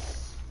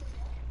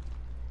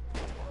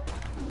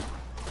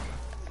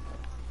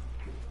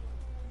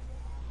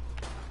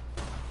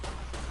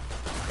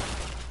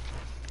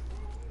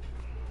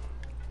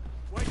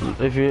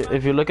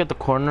 If you look at the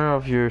corner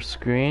of your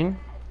screen,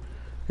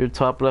 your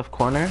top left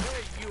corner,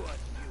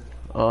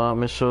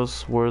 it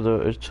shows you where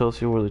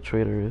the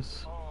trader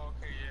is. Oh,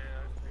 okay, yeah, I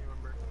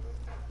remember.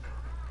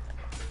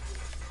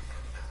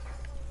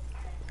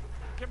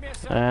 Give me a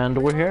sec. And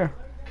we're here.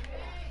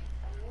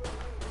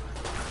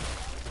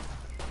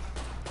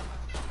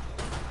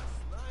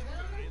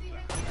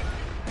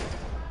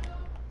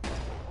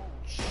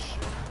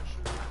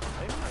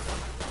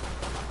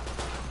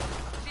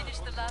 Finish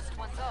the last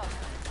ones off,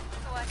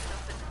 so I can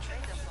open the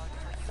trader pod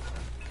for you.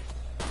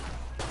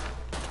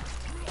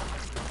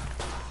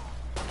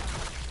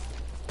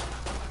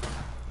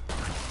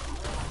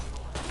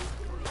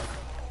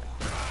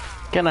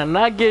 Can I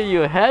not give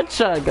you a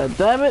headshot? God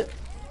damn it!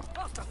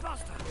 Faster,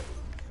 faster.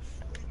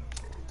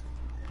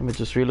 Let me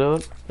just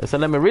reload. It said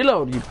let me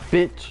reload, you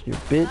bitch, you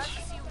bitch.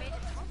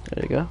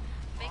 There you go.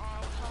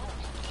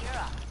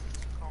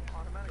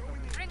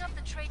 Bring up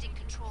the trading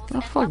controls Oh,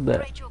 and fuck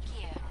that. upgrade your gear.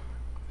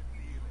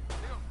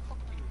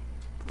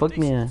 Fuck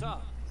me. Decent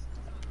up.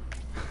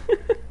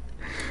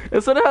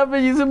 Instead of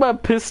having using my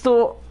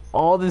pistol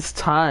all this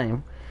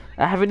time,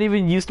 I haven't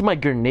even used my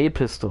grenade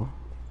pistol.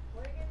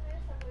 Oh, yeah,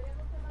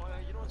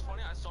 you know what's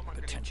funny? I saw my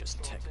Pretentious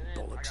tech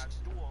bollocks.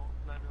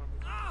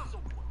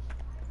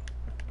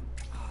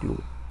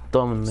 You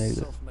dumb nigga.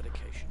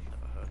 Self-medication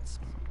never hurts.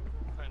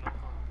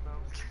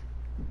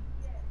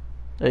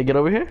 Hey, get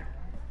over here.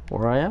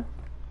 Where I am.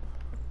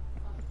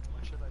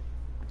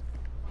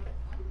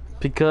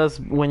 Because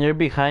when you're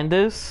behind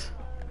this,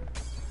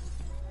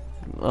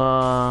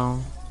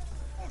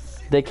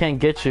 they can't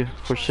get you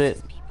for shit.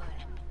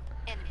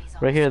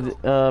 Right here,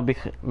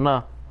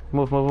 no,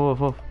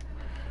 move.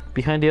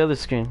 Behind the other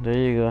screen. There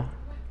you go.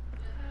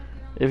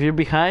 If you're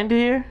behind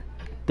here,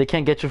 they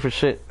can't get you for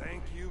shit.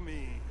 Thank you,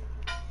 me.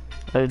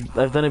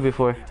 I've done it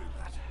before.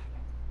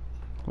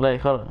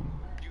 Like, hold on.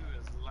 You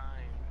is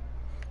lying.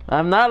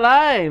 I'm not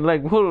lying.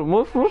 Like,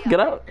 move, get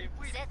out. If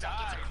we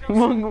die,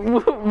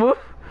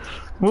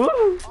 Move.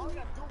 all you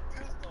gotta do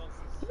pistols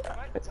is if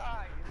I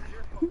die, it's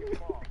your fucking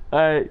fault.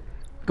 Alright,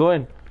 go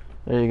in.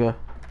 There you go.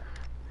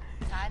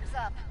 Time's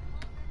up.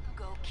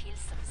 Go kill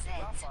some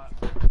Zeds.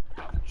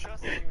 I'm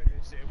just saying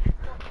this shit. If we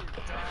fucking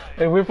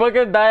die. If we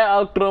fucking die,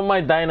 I'll throw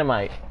my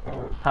dynamite.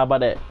 How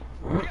about that?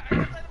 Yeah, I got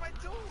dynamite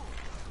too.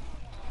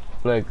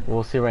 Look,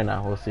 we'll see right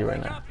now. Up,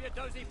 you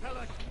dozy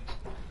pellet.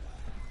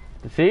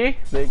 See?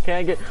 They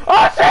can't get.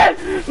 Oh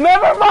shit!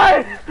 Never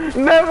mind!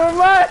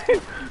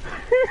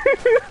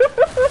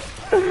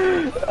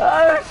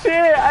 Oh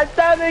shit! I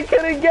thought they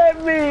couldn't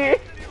get me!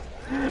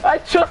 I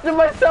trusted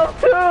myself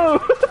too!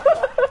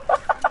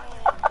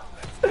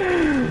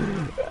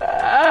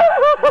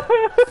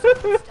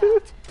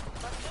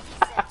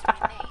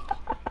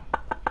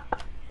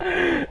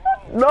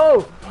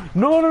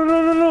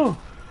 No!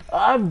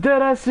 I'm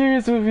dead ass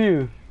serious with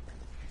you.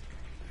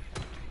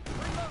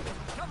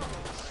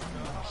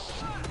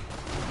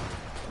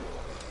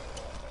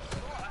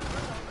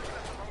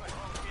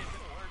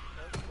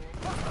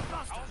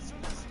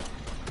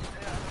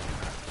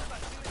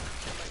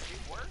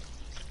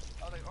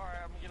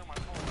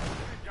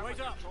 Wait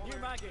up, new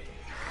Maggie.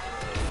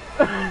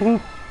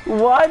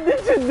 Why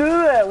did you do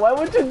that? Why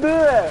would you do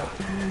that?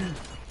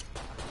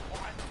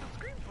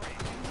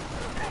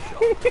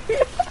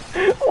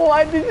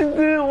 Why did you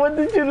do it? What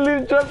did you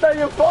leave? Drop down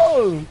your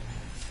phone.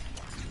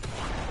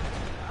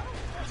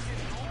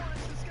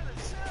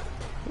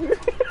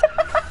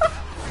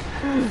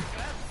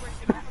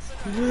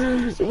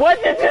 Why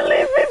did you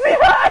leave me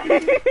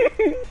behind?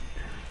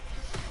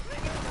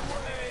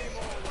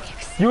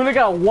 You only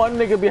got one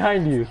nigga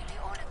behind you.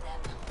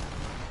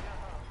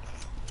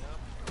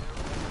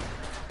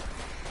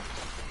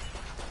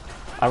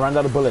 I ran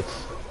out of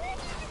bullets.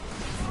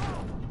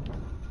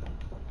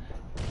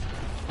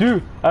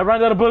 Dude, I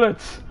ran out of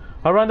bullets.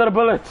 I ran out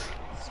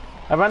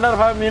of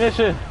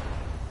ammunition.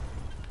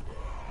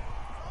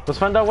 Let's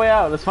find our way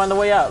out. Let's find our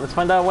way out.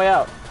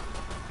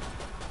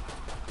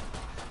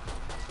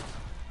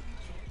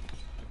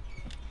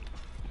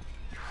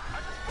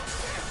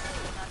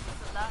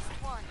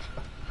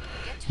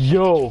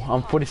 Yo,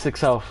 I'm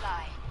 46 health.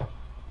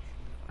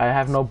 I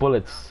have no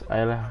bullets.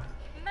 I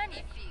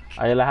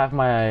only have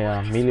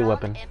my melee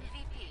weapon.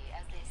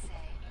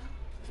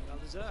 Well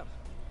deserved.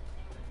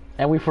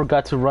 And we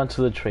forgot to run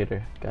to the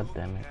trader. God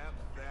damn it. Have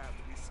that.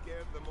 We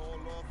scared them all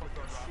off with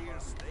our sheer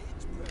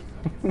stage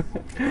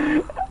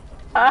presence.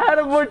 I had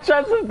a more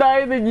chance of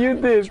dying than you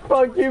did.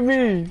 Fuck you,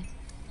 me.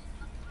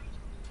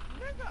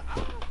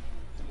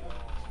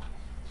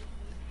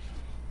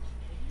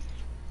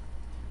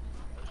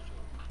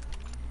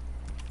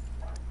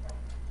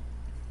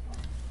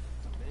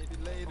 Maybe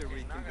later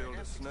we can build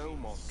a snow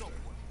monster.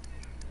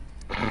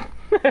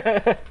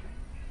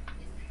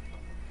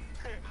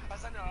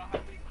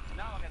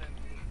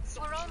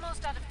 We're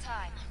almost out of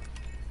time.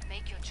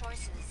 Make your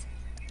choices.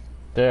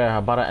 There, I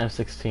bought an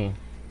M16.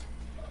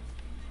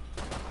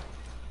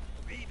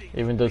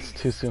 Even though it's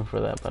too soon for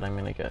that, but I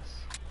mean, I guess.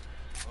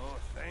 Oh,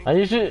 thank I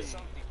usually.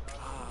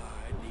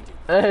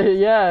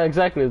 Yeah,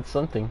 exactly. It's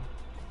something.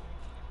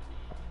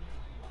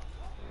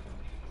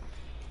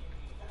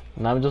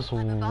 And I'm just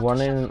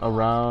running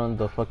around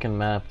the fucking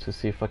map to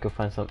see if I can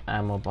find some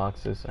ammo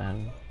boxes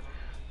and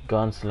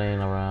guns laying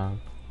around.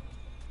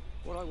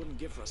 What I wouldn't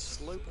give for a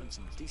slope and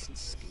some decent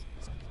skis.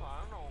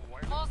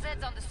 More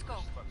Zeds on the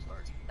scope.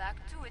 Back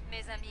to it,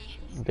 mes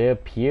amis. They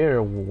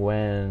appear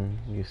when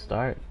you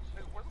start.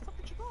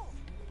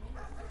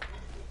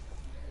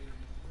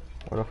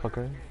 Where the fuck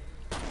are you?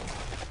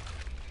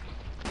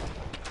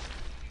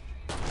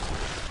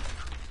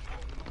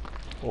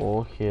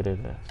 Oh, here it is.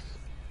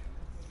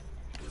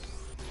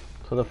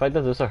 So the fact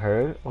that there's a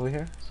herd over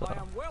here, so I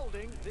am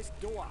welding this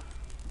door.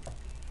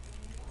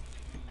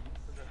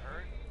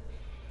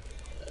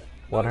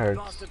 what No herds?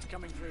 bastards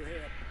coming through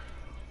here.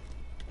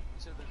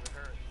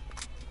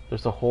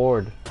 There's a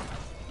horde.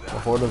 A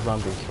horde of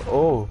zombies.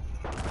 Oh,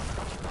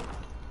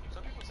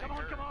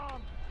 Come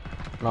on.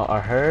 no, a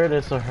herd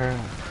is a herd.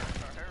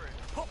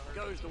 Pop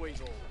goes the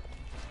weasel.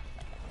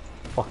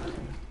 Fuck.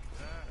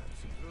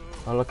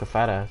 Oh, look, a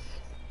fat ass.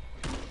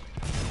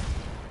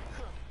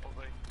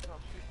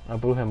 I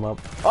blew him up.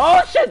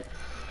 Oh shit!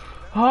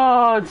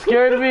 Oh, it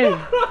scared me.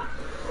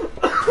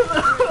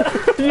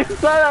 You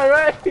saw that,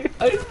 right?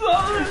 I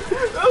saw it.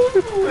 That was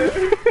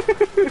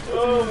hilarious.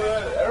 Oh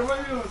man,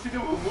 everybody in the city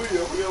was moving.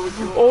 I forgot what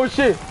you were. Oh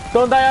shit!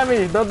 Don't die at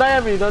me! Don't die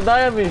at me! Don't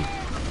die at me!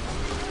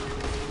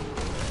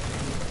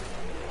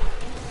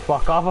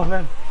 Fuck off of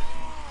him!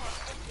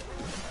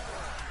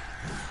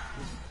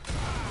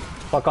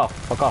 Fuck off!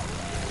 Fuck off!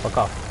 Fuck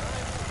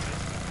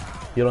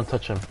off! You don't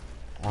touch him.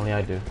 Only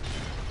I do.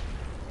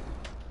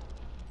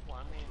 Well,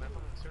 I mean, I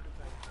thought certain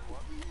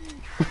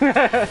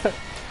things. What?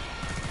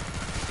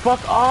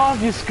 Fuck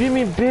off! You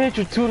screaming bitch!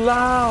 You're too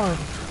loud!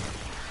 Finish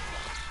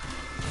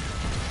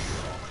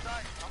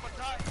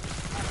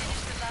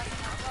the last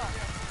one off,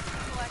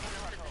 so I can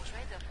open the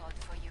trader pod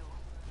for you.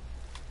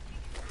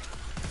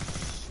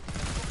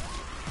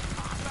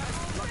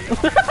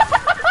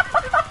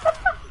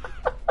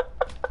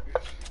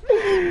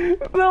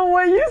 The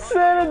way you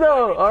said it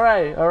though!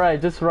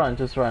 Alright, just run,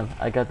 just run.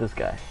 I got this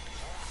guy.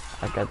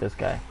 I got this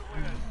guy.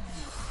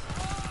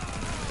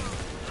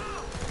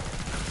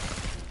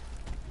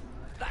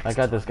 I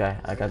got this guy.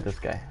 I got this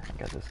guy. I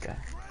got this guy.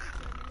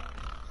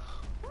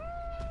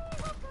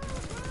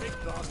 Big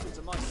bastards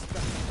are my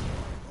special.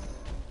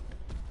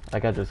 I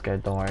got this guy,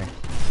 don't worry.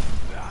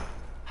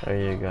 There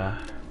you go.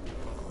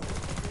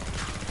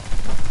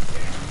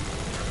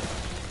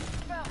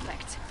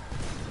 Perfect.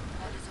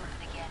 Pod is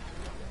open again.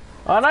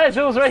 Oh nice,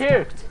 it was right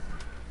here!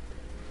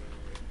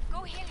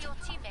 Go heal your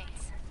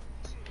teammates.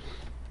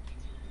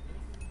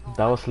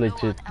 That was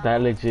legit,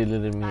 that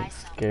legitimately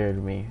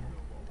scared me.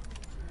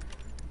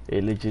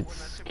 It legit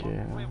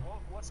scared me.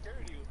 What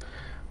scared you?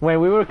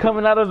 When we were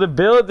coming out of the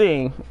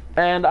building,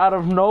 and out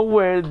of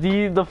nowhere,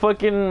 the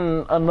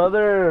fucking,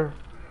 another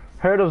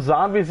herd of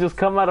zombies just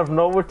come out of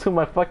nowhere to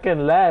my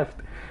fucking left.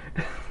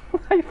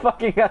 I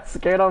fucking got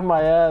scared on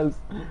my ass.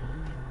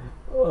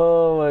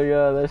 Oh my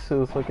god, that shit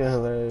was fucking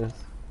hilarious.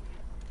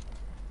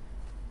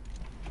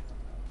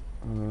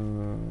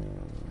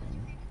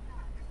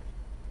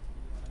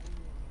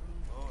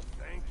 Oh,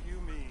 thank you,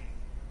 me.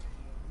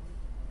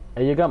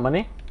 Hey, you got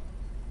money?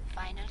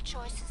 Final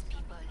choices,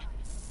 people.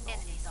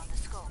 Enemies on the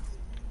scope.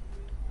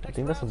 I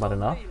think that's about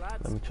enough.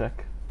 Let me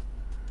check.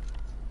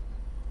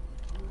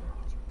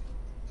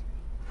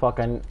 Fuck,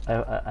 I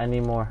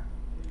need more.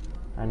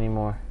 I need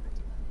more.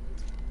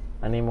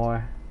 I need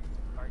more.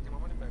 Alright, give my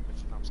money back,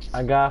 bitch. No, I'm just kidding.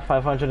 I got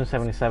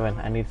 577.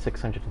 I need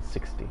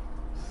 660.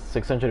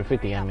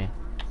 650, I mean.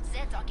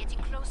 Zeds are getting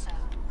closer.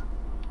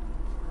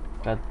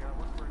 God.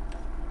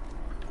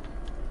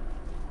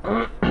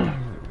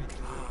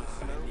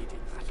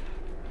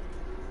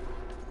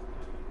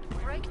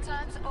 Break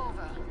time's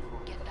over.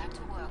 Get back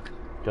to work.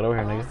 Get over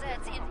here, All nigga.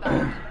 Zeds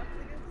inbound.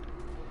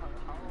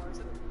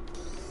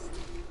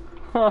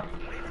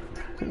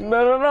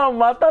 No,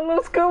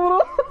 mátalos,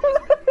 cabrón.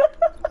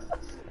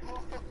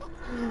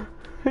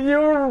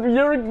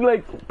 You're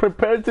like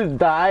prepared to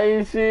die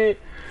and shit.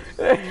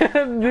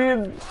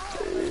 Dude.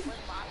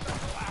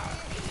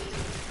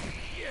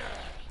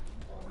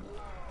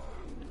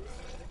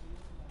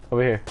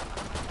 Over here.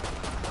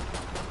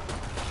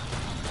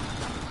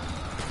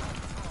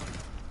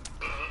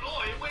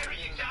 Oi, where are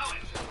you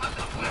going? I'm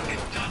not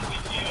fucking done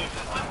with you.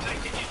 I'm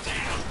taking you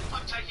down.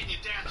 I'm taking you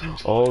down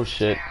to Oh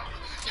shit. town.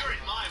 You're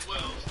in my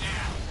world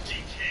now,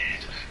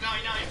 dickhead. No,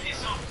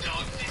 piss off,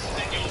 dog. This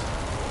isn't your...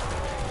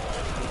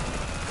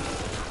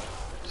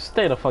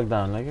 Stay the fuck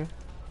down, nigga.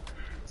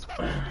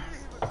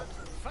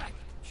 Fact,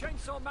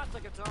 chainsaw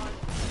massacre time.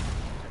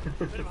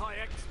 Bit of high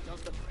X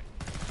does the trick.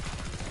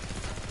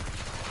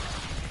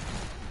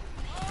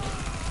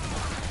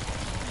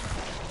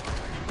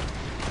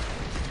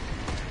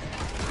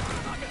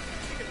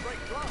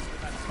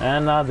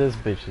 And now this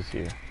bitch is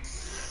here.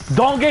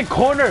 Don't get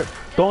cornered!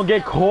 Don't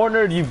get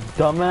cornered, you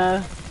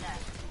dumbass!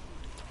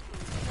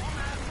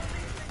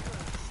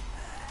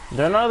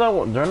 They're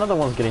not the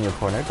ones getting you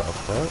cornered, though,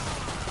 fuck.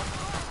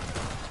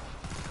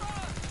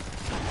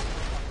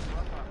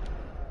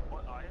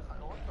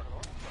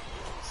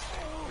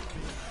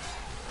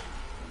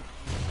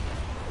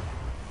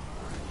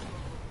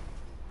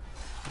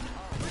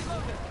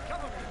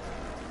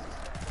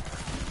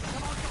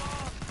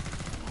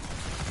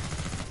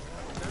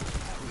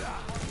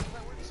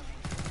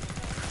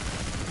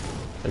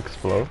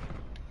 Explode.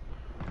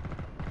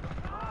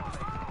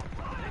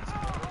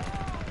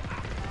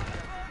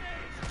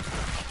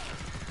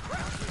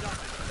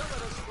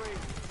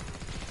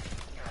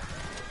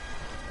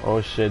 Oh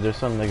shit, there's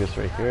some niggas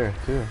right here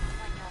too. When you're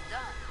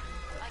done,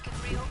 I can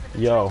reopen the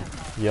Yo,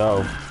 trader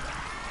yo,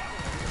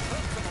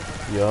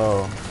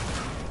 yo.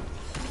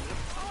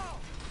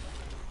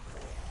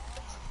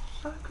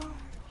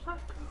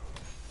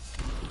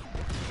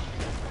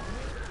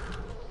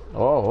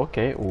 Oh,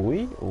 okay.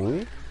 Oui,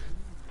 oui.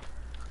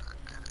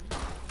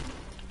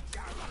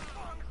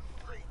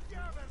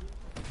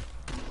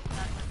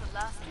 That was the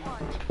last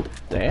one.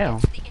 Damn.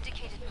 The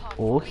indicated pod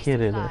Oh, will hit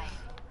it. resupply.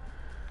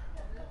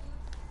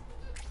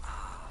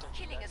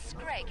 Killing a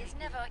Scrag is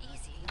never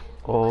easy.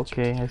 Oh,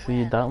 okay. I see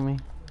you doubt me.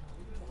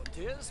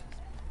 Volunteers?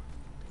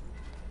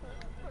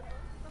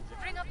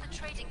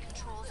 trading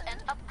controls and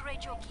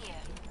upgrade your gear.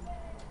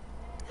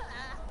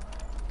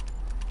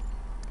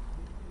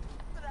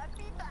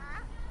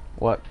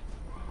 What?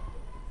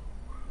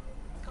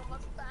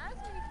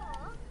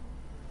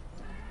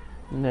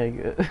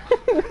 Nigga.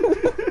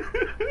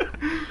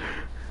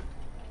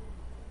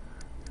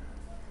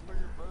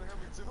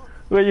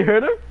 Wait, you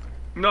heard him?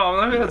 No,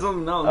 I'm not gonna tell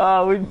them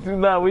no.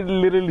 We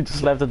literally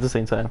just left at the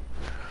same time.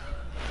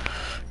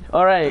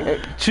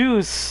 Alright,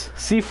 choose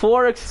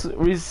C4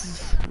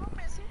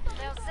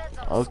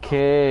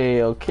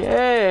 Okay,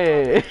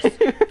 okay.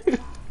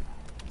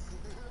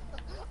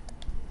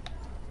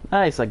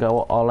 Nice, I got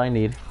all I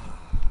need.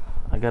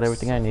 I got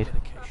everything I need. Oh,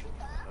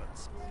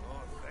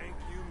 thank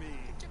you, me.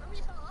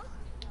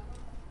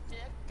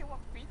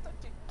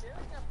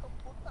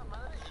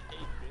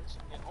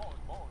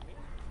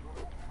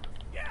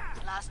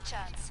 Last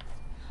chance.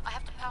 I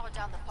have to power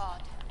down the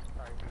pod.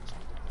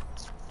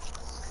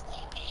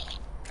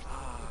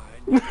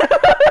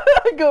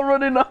 I go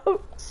running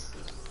out.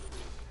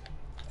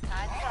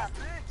 Time's up.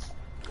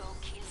 Go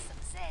kill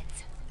some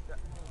Zeds.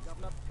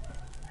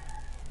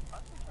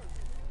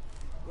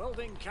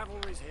 Welding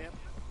cavalry's here.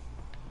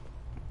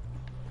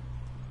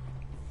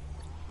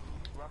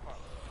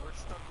 We're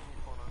stuck in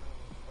the corner.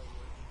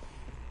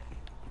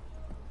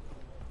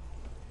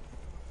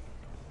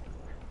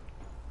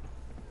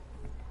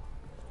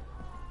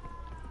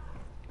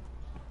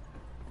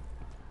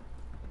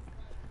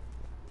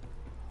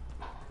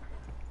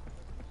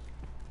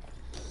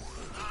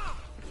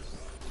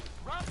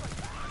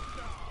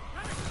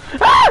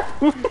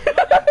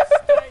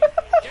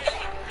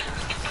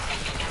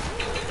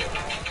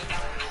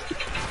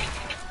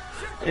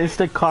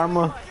 Instant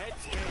karma.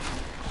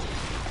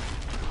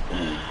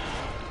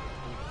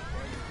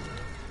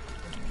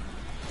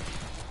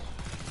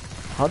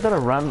 How did I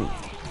run?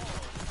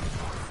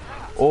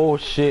 Oh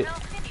shit.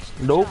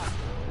 Nope.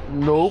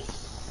 Nope.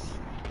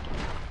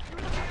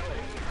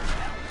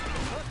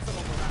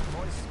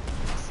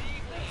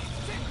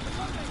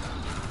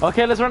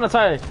 Okay, let's run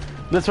outside.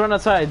 Let's run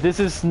outside. This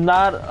is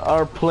not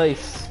our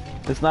place.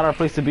 It's not our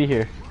place to be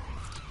here.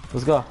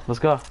 Let's go. Let's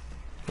go.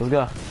 Let's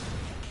go.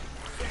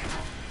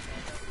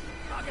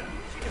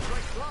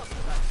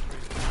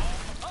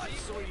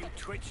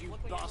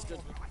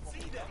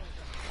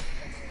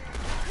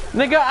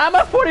 Nigga, I'm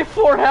at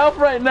 44 health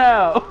right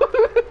now.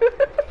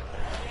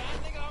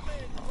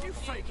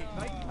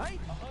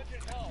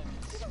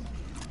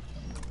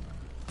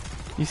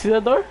 You see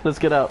that door? Let's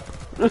get out.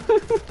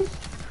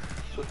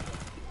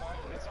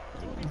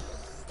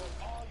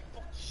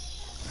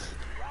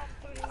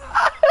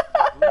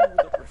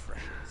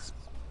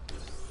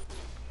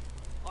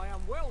 I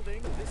am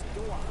welding this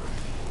door.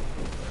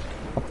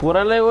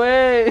 Apúrale,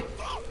 güey.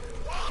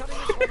 Cutting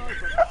this one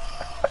open.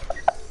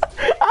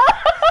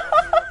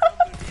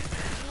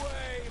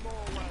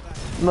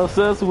 No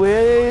seas,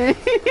 güey.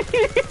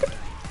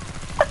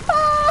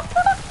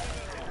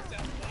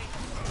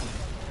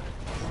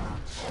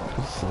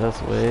 No seas,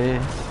 güey.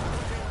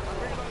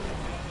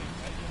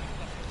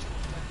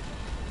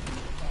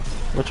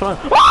 Which one?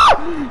 Ah!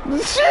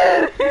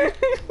 Shit!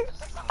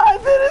 I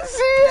didn't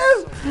see him!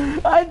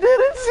 I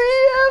didn't see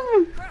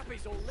him! Crap,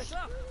 all lit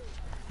up.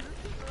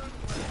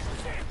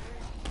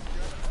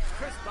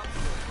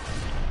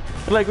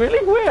 Like,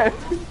 really? Where?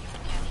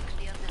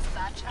 Clear this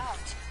batch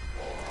out.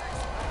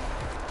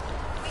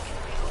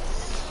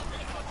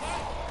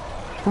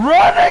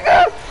 Run,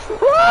 nigga!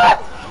 Run!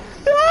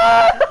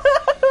 Ah!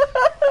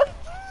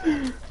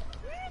 Give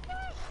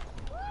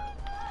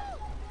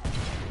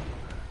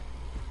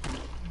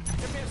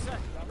me a sec.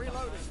 I'm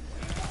reloading.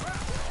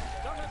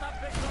 Don't let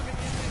that big dog in the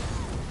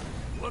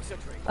engine. Looks a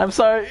treat. I'm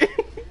sorry.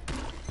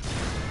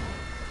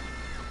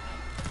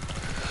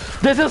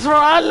 This is for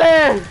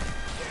Ale!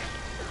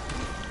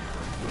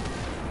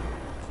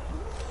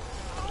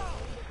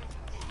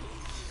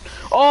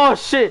 Oh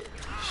shit!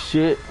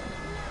 Shit.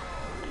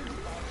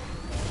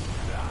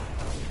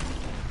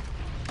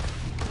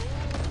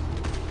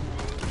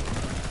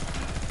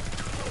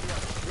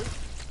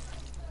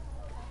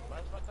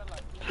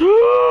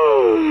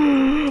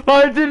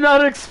 I did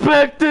not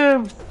expect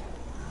him!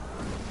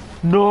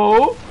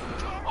 No!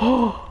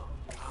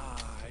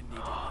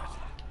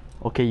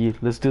 Okay,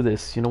 let's do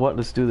this. You know what?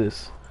 Let's do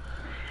this.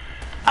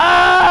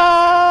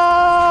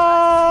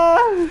 Ah!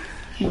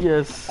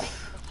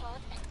 Yes.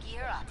 Pod and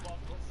gear up.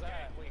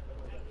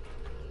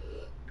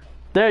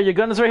 There, your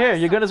gun is right here.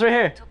 Your gun is right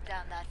here. Took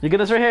down that Your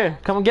gun is right here.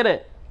 Come and get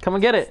it. Come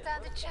and get it.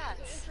 stand a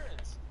chance.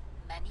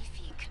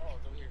 Magnifique.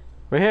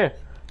 Right here.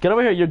 Get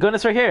over here. Your gun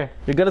is right here.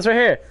 Your gun is right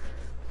here.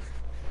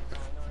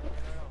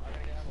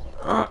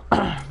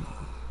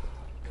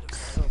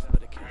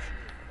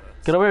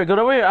 Get over here. Get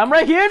over here. I'm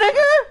right here,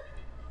 nigga.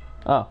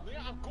 Oh.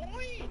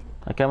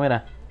 Okay,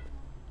 mira.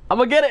 I'm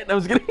gonna get it. I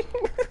was kidding.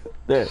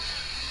 There.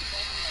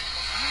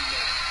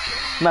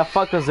 Nah,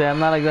 fuck Jose. I'm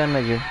not like that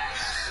nigga.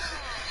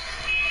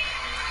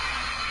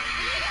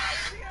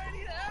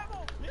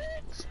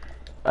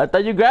 I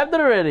thought you grabbed it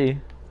already.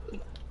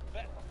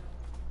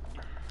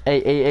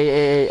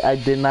 Hey, I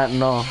did not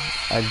know.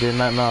 I did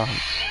not know.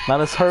 Now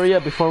let's hurry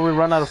up before we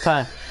run out of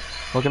time.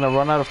 We're gonna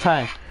run out of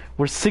time.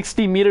 We're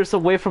 60 meters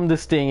away from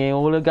this thing and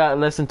we only got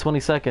less than 20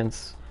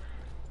 seconds.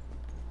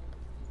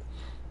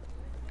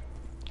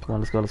 Come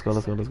on, let's go, let's go,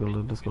 let's go, let's go,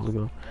 let's go, let's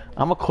go.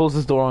 I'm gonna close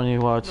this door on you,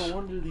 watch. No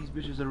wonder these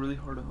bitches are really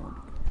hard to hunt.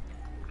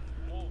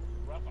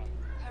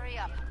 Hurry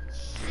up.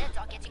 Zeds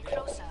are getting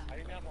closer.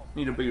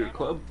 Need a bigger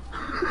club.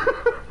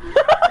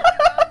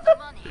 The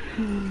money.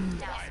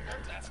 Now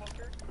spend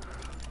it.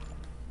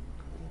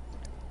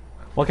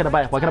 What can I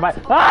buy? What can I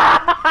buy?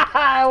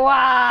 Ah!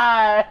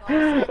 Why?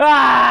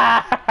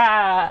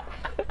 Ah!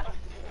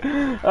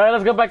 Alright,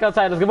 let's go back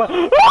outside. Let's go back.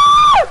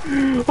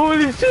 Ah!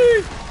 Holy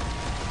shit!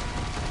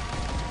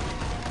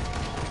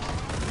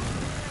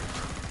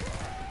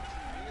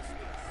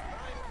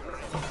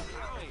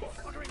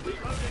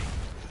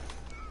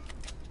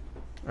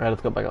 Alright,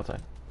 let's go back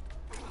outside.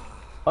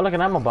 Oh, look,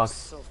 an ammo box.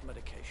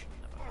 Self-medication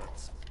never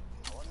hurts.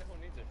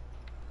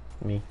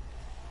 Me.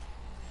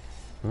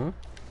 Hmm?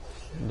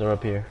 They're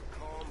up here.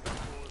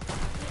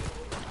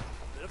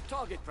 Bit of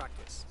target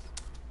practice.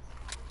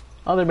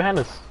 Oh, they're behind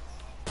us.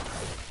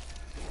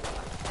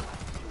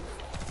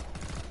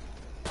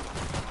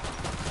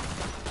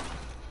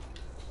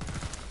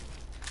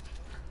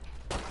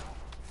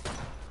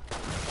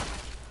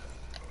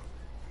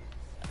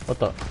 What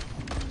the? A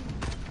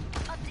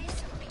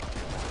decent beat.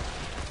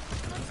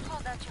 Let's call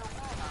that your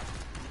warm-up.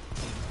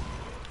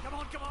 Come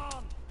on, come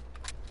on!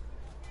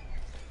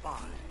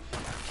 Bye.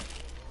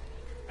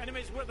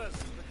 Enemies with us.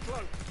 The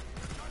cloak.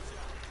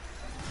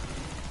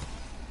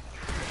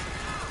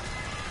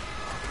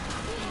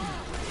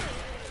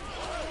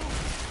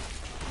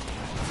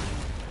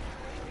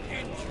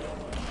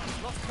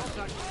 Lost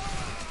contact.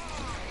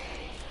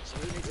 So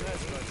who needs an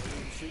airstrike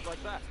who can shoot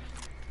like that?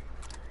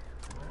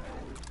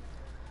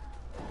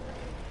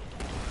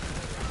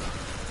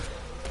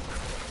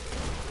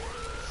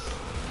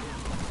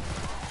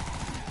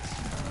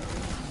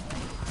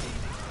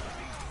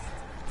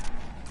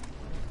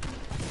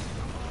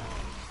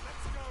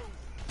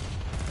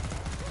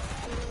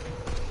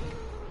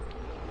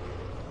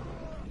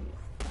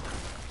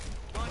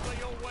 Find where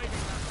you're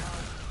waiting that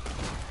time.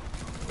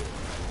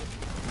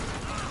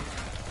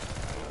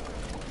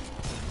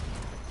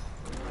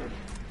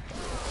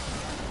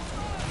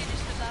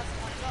 Finish the last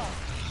one off.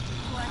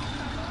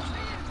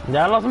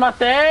 Ya los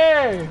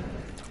maté!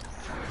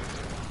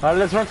 Alright,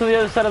 let's run to the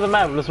other side of the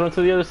map. Let's run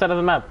to the other side of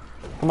the map.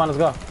 Come on, let's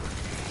go.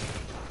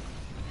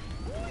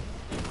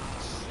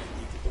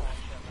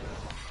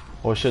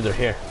 Oh shit, they're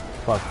here.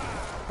 Fuck.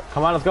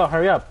 Come on, let's go.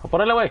 Hurry up.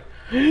 Ponele away.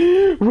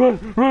 Run,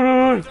 run,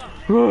 run,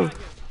 run.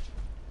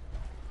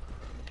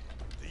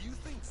 Do you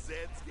think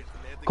Zeds get the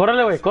net?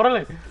 Córrele, wey,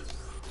 córrele.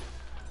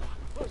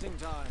 Closing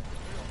time.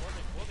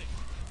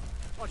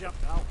 Watch out,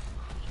 pal.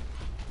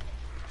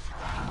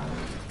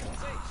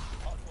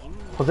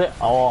 Jose.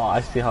 Oh,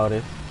 I see how it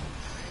is.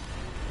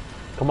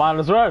 Come on,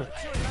 let's run.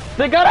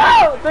 They got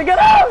out! They got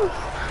out!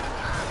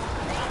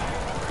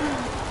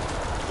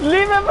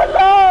 Leave him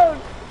alone!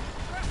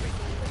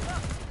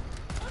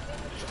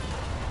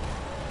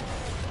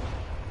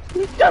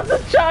 He's just a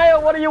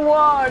child, what do you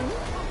want?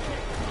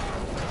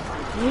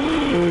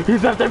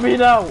 He's after me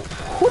now.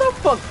 Who the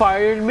fuck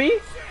fired me?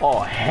 Oh,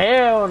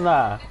 hell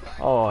nah.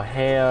 Oh,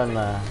 hell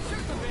nah.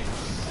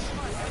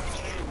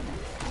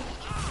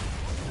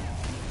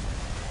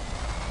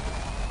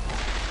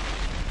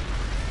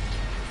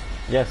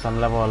 Yes, I'm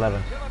level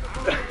 11.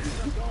 Spend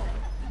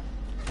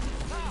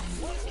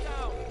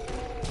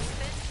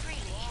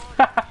freely.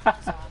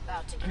 Things are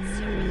about to get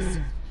serious.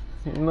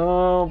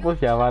 No, pues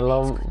ya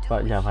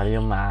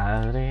valió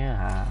madre.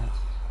 Ah.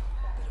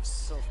 Bit of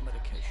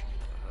self-medication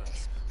never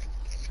hurts.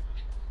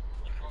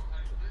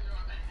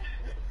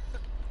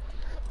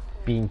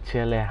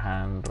 Pinche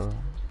Alejandro.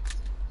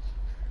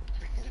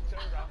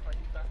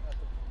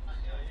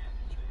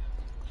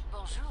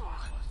 Bonjour.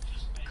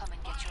 Come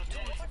and get your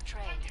tools of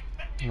trade.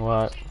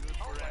 What?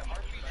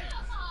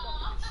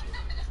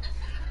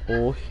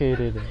 Oh, hit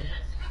it.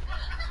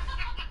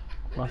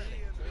 What?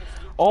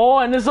 Oh,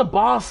 and there's a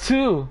boss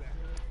too.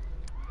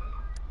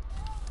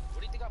 What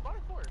do you think I bought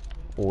it for?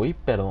 Uy,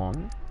 perdón.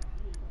 I'm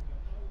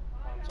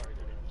sorry,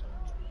 dude.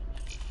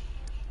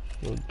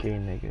 I'm sorry. You gay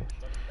nigga.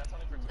 That's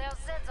only for There are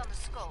Zeds on the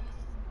scope.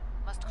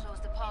 Must close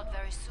the pod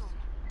very soon.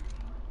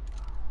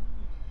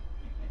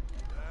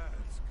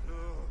 That's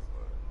good.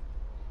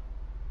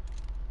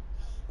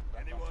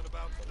 Anyone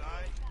about to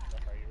die?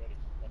 Are you ready?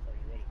 Are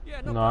you ready?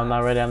 Yeah, No, I'm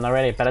not ready. I'm not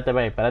ready. Espérate,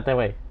 wey. Espérate,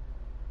 wey.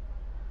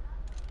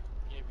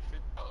 Yeah, we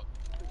fit. Oh,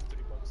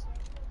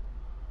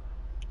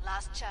 $3.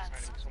 Last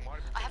chance.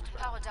 I have to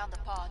power down the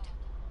pod.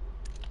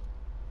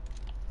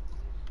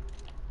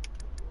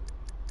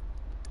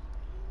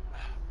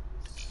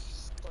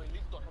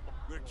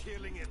 We're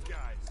killing it,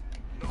 guys.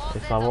 All Esa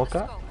Zeds on the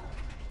boca? scope.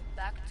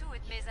 Back to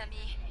it, mes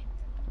amis.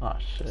 Oh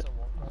shit.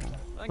 Thanks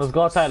Let's for go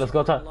the outside. Let's go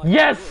outside. like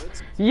Yes!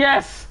 words.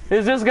 Yes!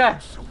 It's this guy.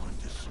 Someone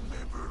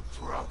dismembered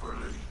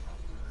properly.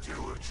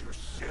 Do it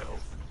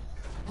yourself.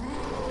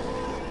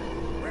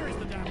 Where is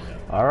the damn thing?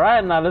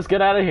 Alright, now let's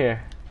get out of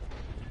here.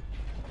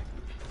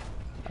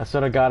 I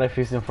swear to God if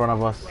he's in front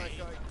of us.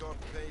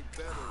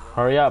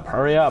 Hurry up,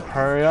 hurry up,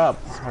 hurry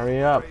up,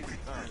 hurry up.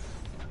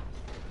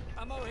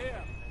 Ammo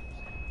here.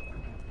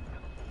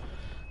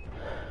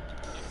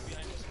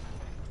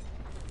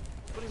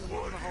 Putting them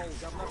in the hole,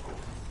 Governor.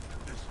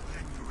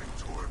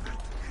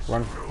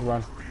 Run,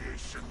 run.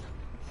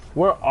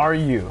 Where are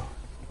you?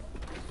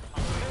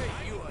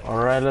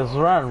 Alright, let's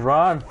run,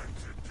 run.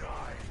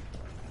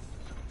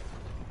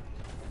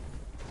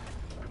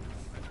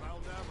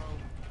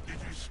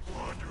 Did you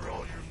squander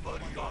all your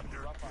money on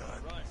their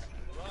guns?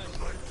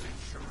 Life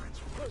insurance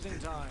will Closing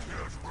time.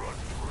 just run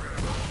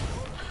forever.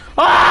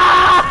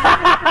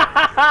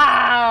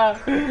 Ah!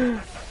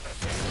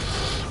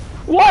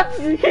 What?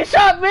 He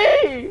shot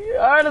me!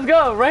 Alright, let's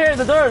go. Right here,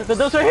 the door. The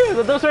door's right here.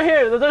 The door's right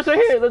here. The door's right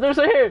here. The door's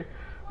right here.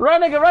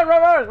 Run, nigga, run,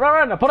 run, run,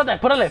 run, run. Pórale,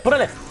 pórale,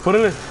 pórale,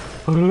 pórale,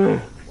 pórale. You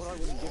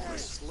understand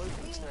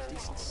they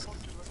sent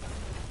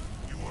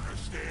you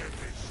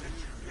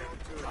here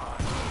to die.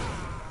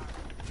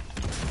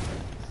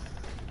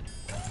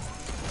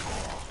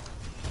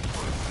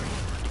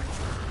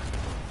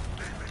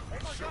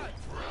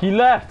 He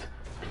left.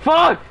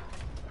 Fuck!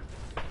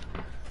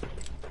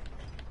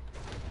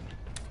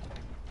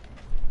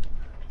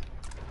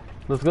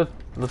 Let's go.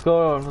 Let's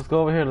go. Let's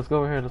go over here. Let's go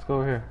over here. Let's go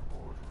over here.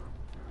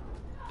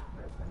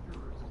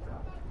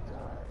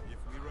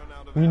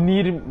 We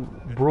need him,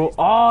 bro.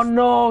 Oh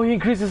no! He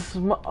increases.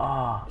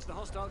 Ah. Is the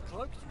hostile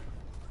cloaked?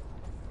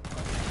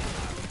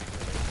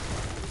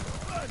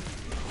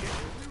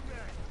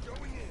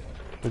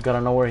 We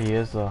gotta know where he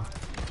is, though.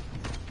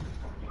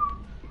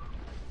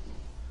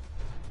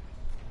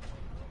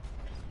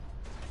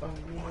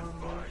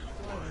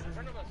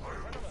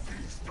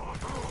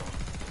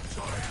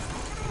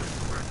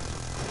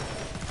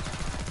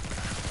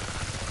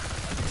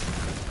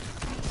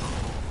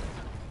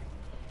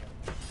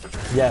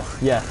 Yes,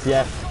 yes,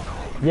 yes.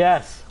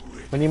 Yes!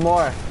 We need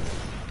more.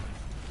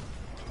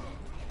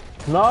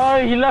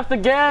 No, he left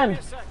again!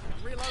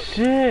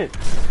 Shit!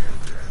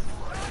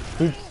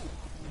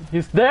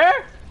 He's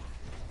there?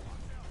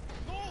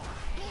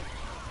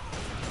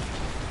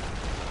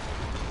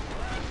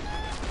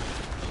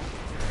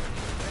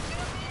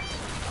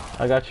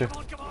 I got you.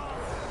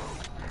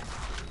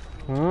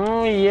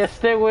 Yes,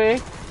 stay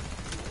away.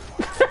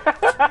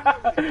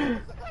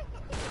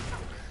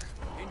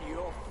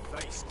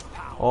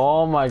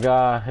 Oh my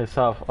god, his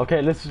health.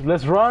 Okay,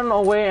 let's run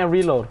away and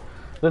reload.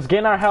 Let's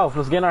gain our health.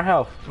 Let's gain our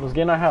health. Let's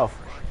gain our health.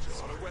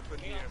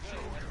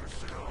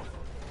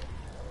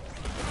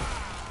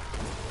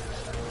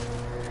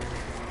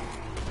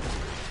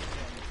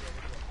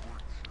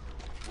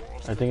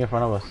 I think in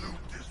front of us.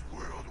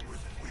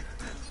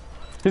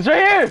 He's right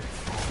here!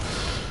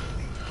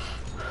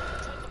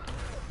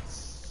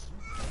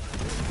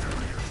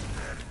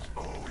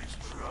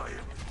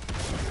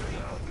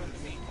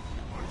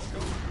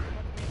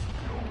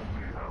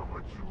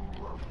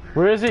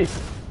 Where is he?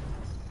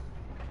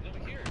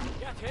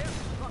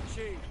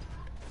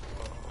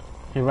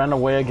 He ran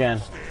away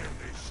again.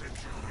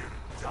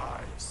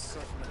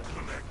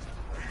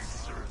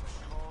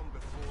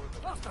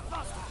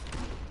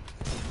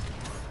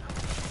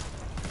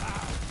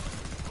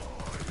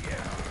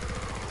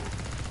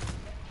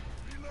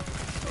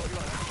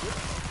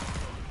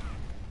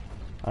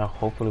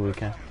 Hopefully we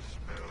can.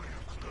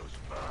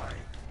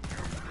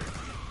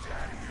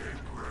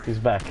 He's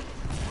back.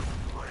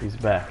 He's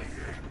back.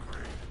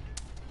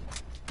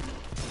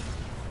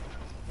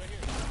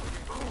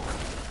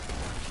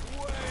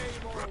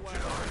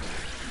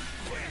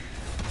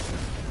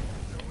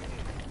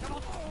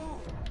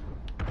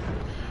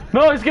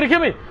 No, he's gonna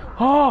kill me!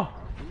 Oh!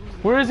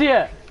 Where is he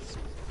at?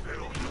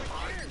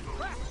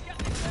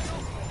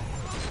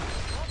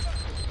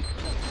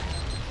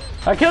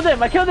 I killed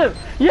him! I killed him!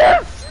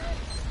 Yes!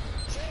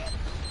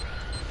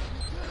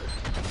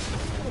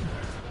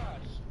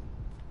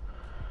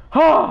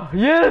 Oh,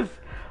 yes!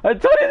 I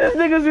told you this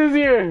nigga's is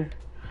here!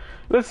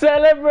 Let's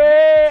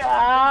celebrate!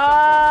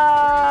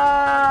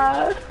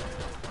 Ah!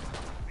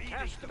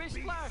 Cash to be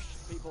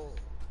splashed, people.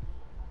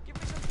 Give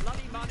me some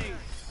bloody money.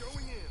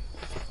 Going in.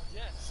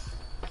 Yes.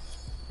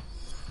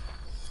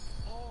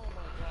 Oh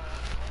my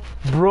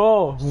god.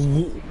 Bro,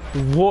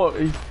 what?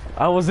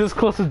 I was this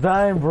close to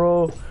dying,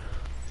 bro.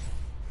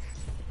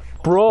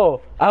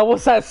 Bro, I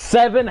was at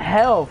 7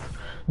 health.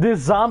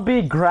 This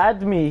zombie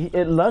grabbed me,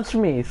 it lunched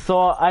me, so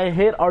I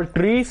hit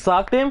R3,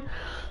 socked him,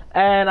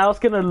 and I was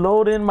gonna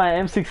load in my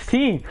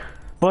M16.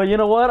 But you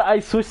know what?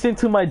 I switched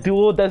into my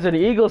dual Desert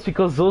Eagles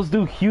because those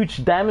do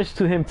huge damage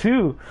to him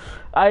too.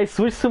 I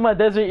switched to my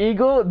Desert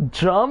Eagle,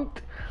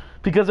 jumped,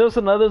 because there was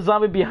another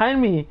zombie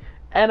behind me,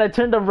 and I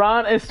turned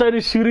around and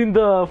started shooting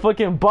the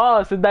fucking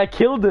boss, and that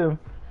killed him.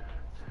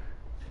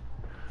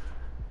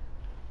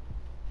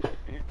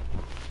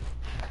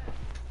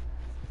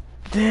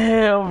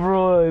 Damn,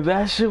 bro,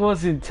 that shit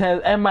was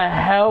intense, and my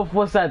health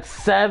was at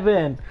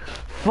 7.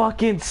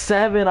 Fucking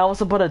 7, I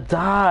was about to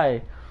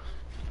die.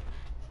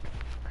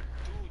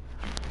 Dude,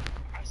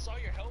 I saw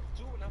your health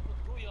too, and I put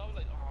through you. I was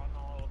like, oh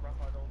no,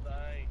 Rafa, don't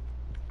die.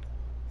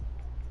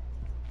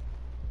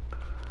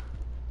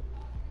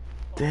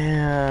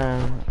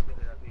 Damn. At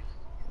least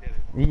you did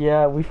it.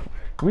 Yeah,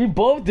 we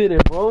both did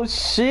it, bro.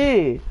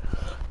 Shit.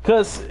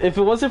 Cause if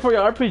it wasn't for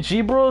your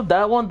RPG, bro,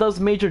 that one does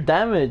major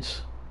damage.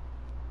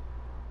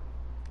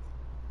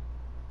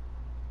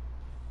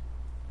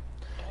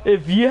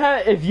 If you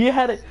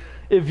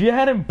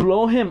hadn't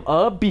blown him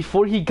up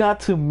before he got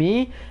to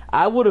me,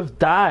 I would have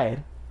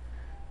died.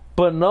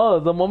 But no,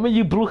 the moment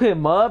you blew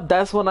him up,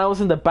 that's when I was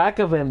in the back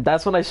of him.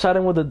 That's when I shot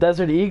him with the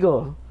Desert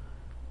Eagle.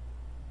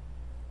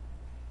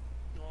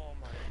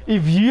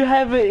 If you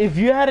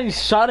hadn't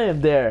shot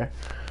him there,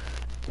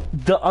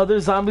 the other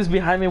zombies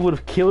behind me would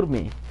have killed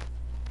me.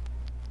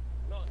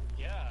 No,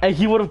 yeah. And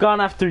he would have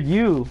gone after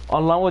you,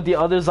 along with the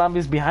other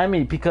zombies behind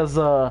me, because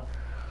the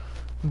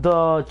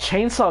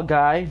chainsaw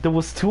guy, there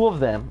was two of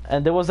them,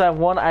 and there was that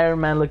one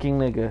Iron Man looking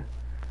nigga.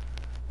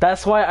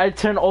 That's why I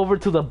turned over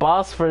to the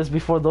boss first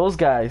before those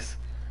guys.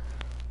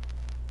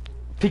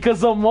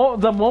 Because the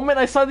moment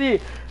I saw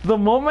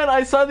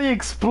the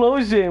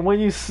explosion when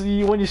you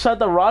shot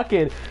the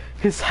rocket,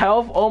 his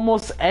health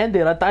almost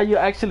ended. I thought you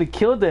actually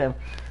killed him.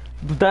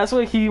 That's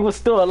when he was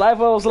still alive.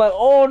 I was like,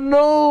 oh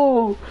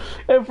no!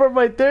 And for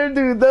my third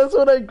dude, that's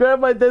when I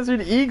grabbed my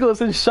Desert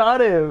Eagles and shot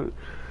him.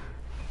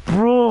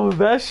 Bro,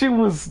 that shit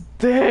was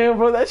damn,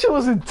 bro. That shit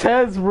was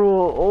intense,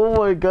 bro. Oh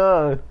my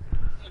god.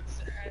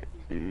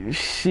 Exactly.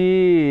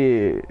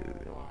 Shit.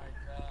 Oh my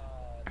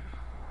god.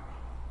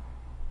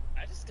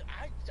 I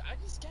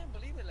just can't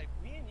believe it. Like,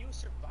 me and you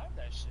survived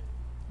that shit.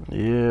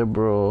 Yeah,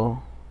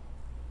 bro.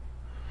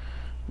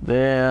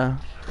 Yeah.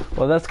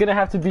 Well, that's gonna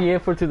have to be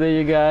it for today,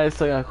 you guys.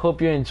 So I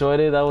hope you enjoyed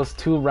it. That was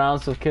 2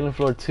 rounds of Killing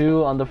Floor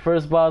 2. On the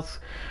first boss,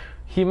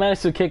 he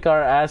managed to kick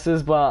our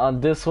asses, but on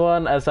this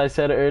one, as I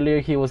said earlier,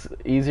 he was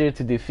easier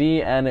to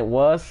defeat, and it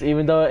was,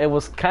 even though it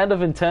was kind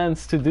of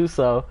intense to do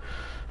so.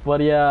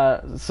 But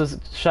yeah, so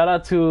shout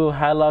out to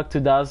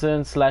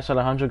Hadlock2000 /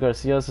 Alejandro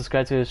Garcia.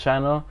 Subscribe to his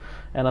channel,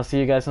 and I'll see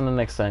you guys on the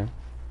next time.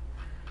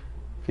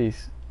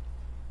 Peace.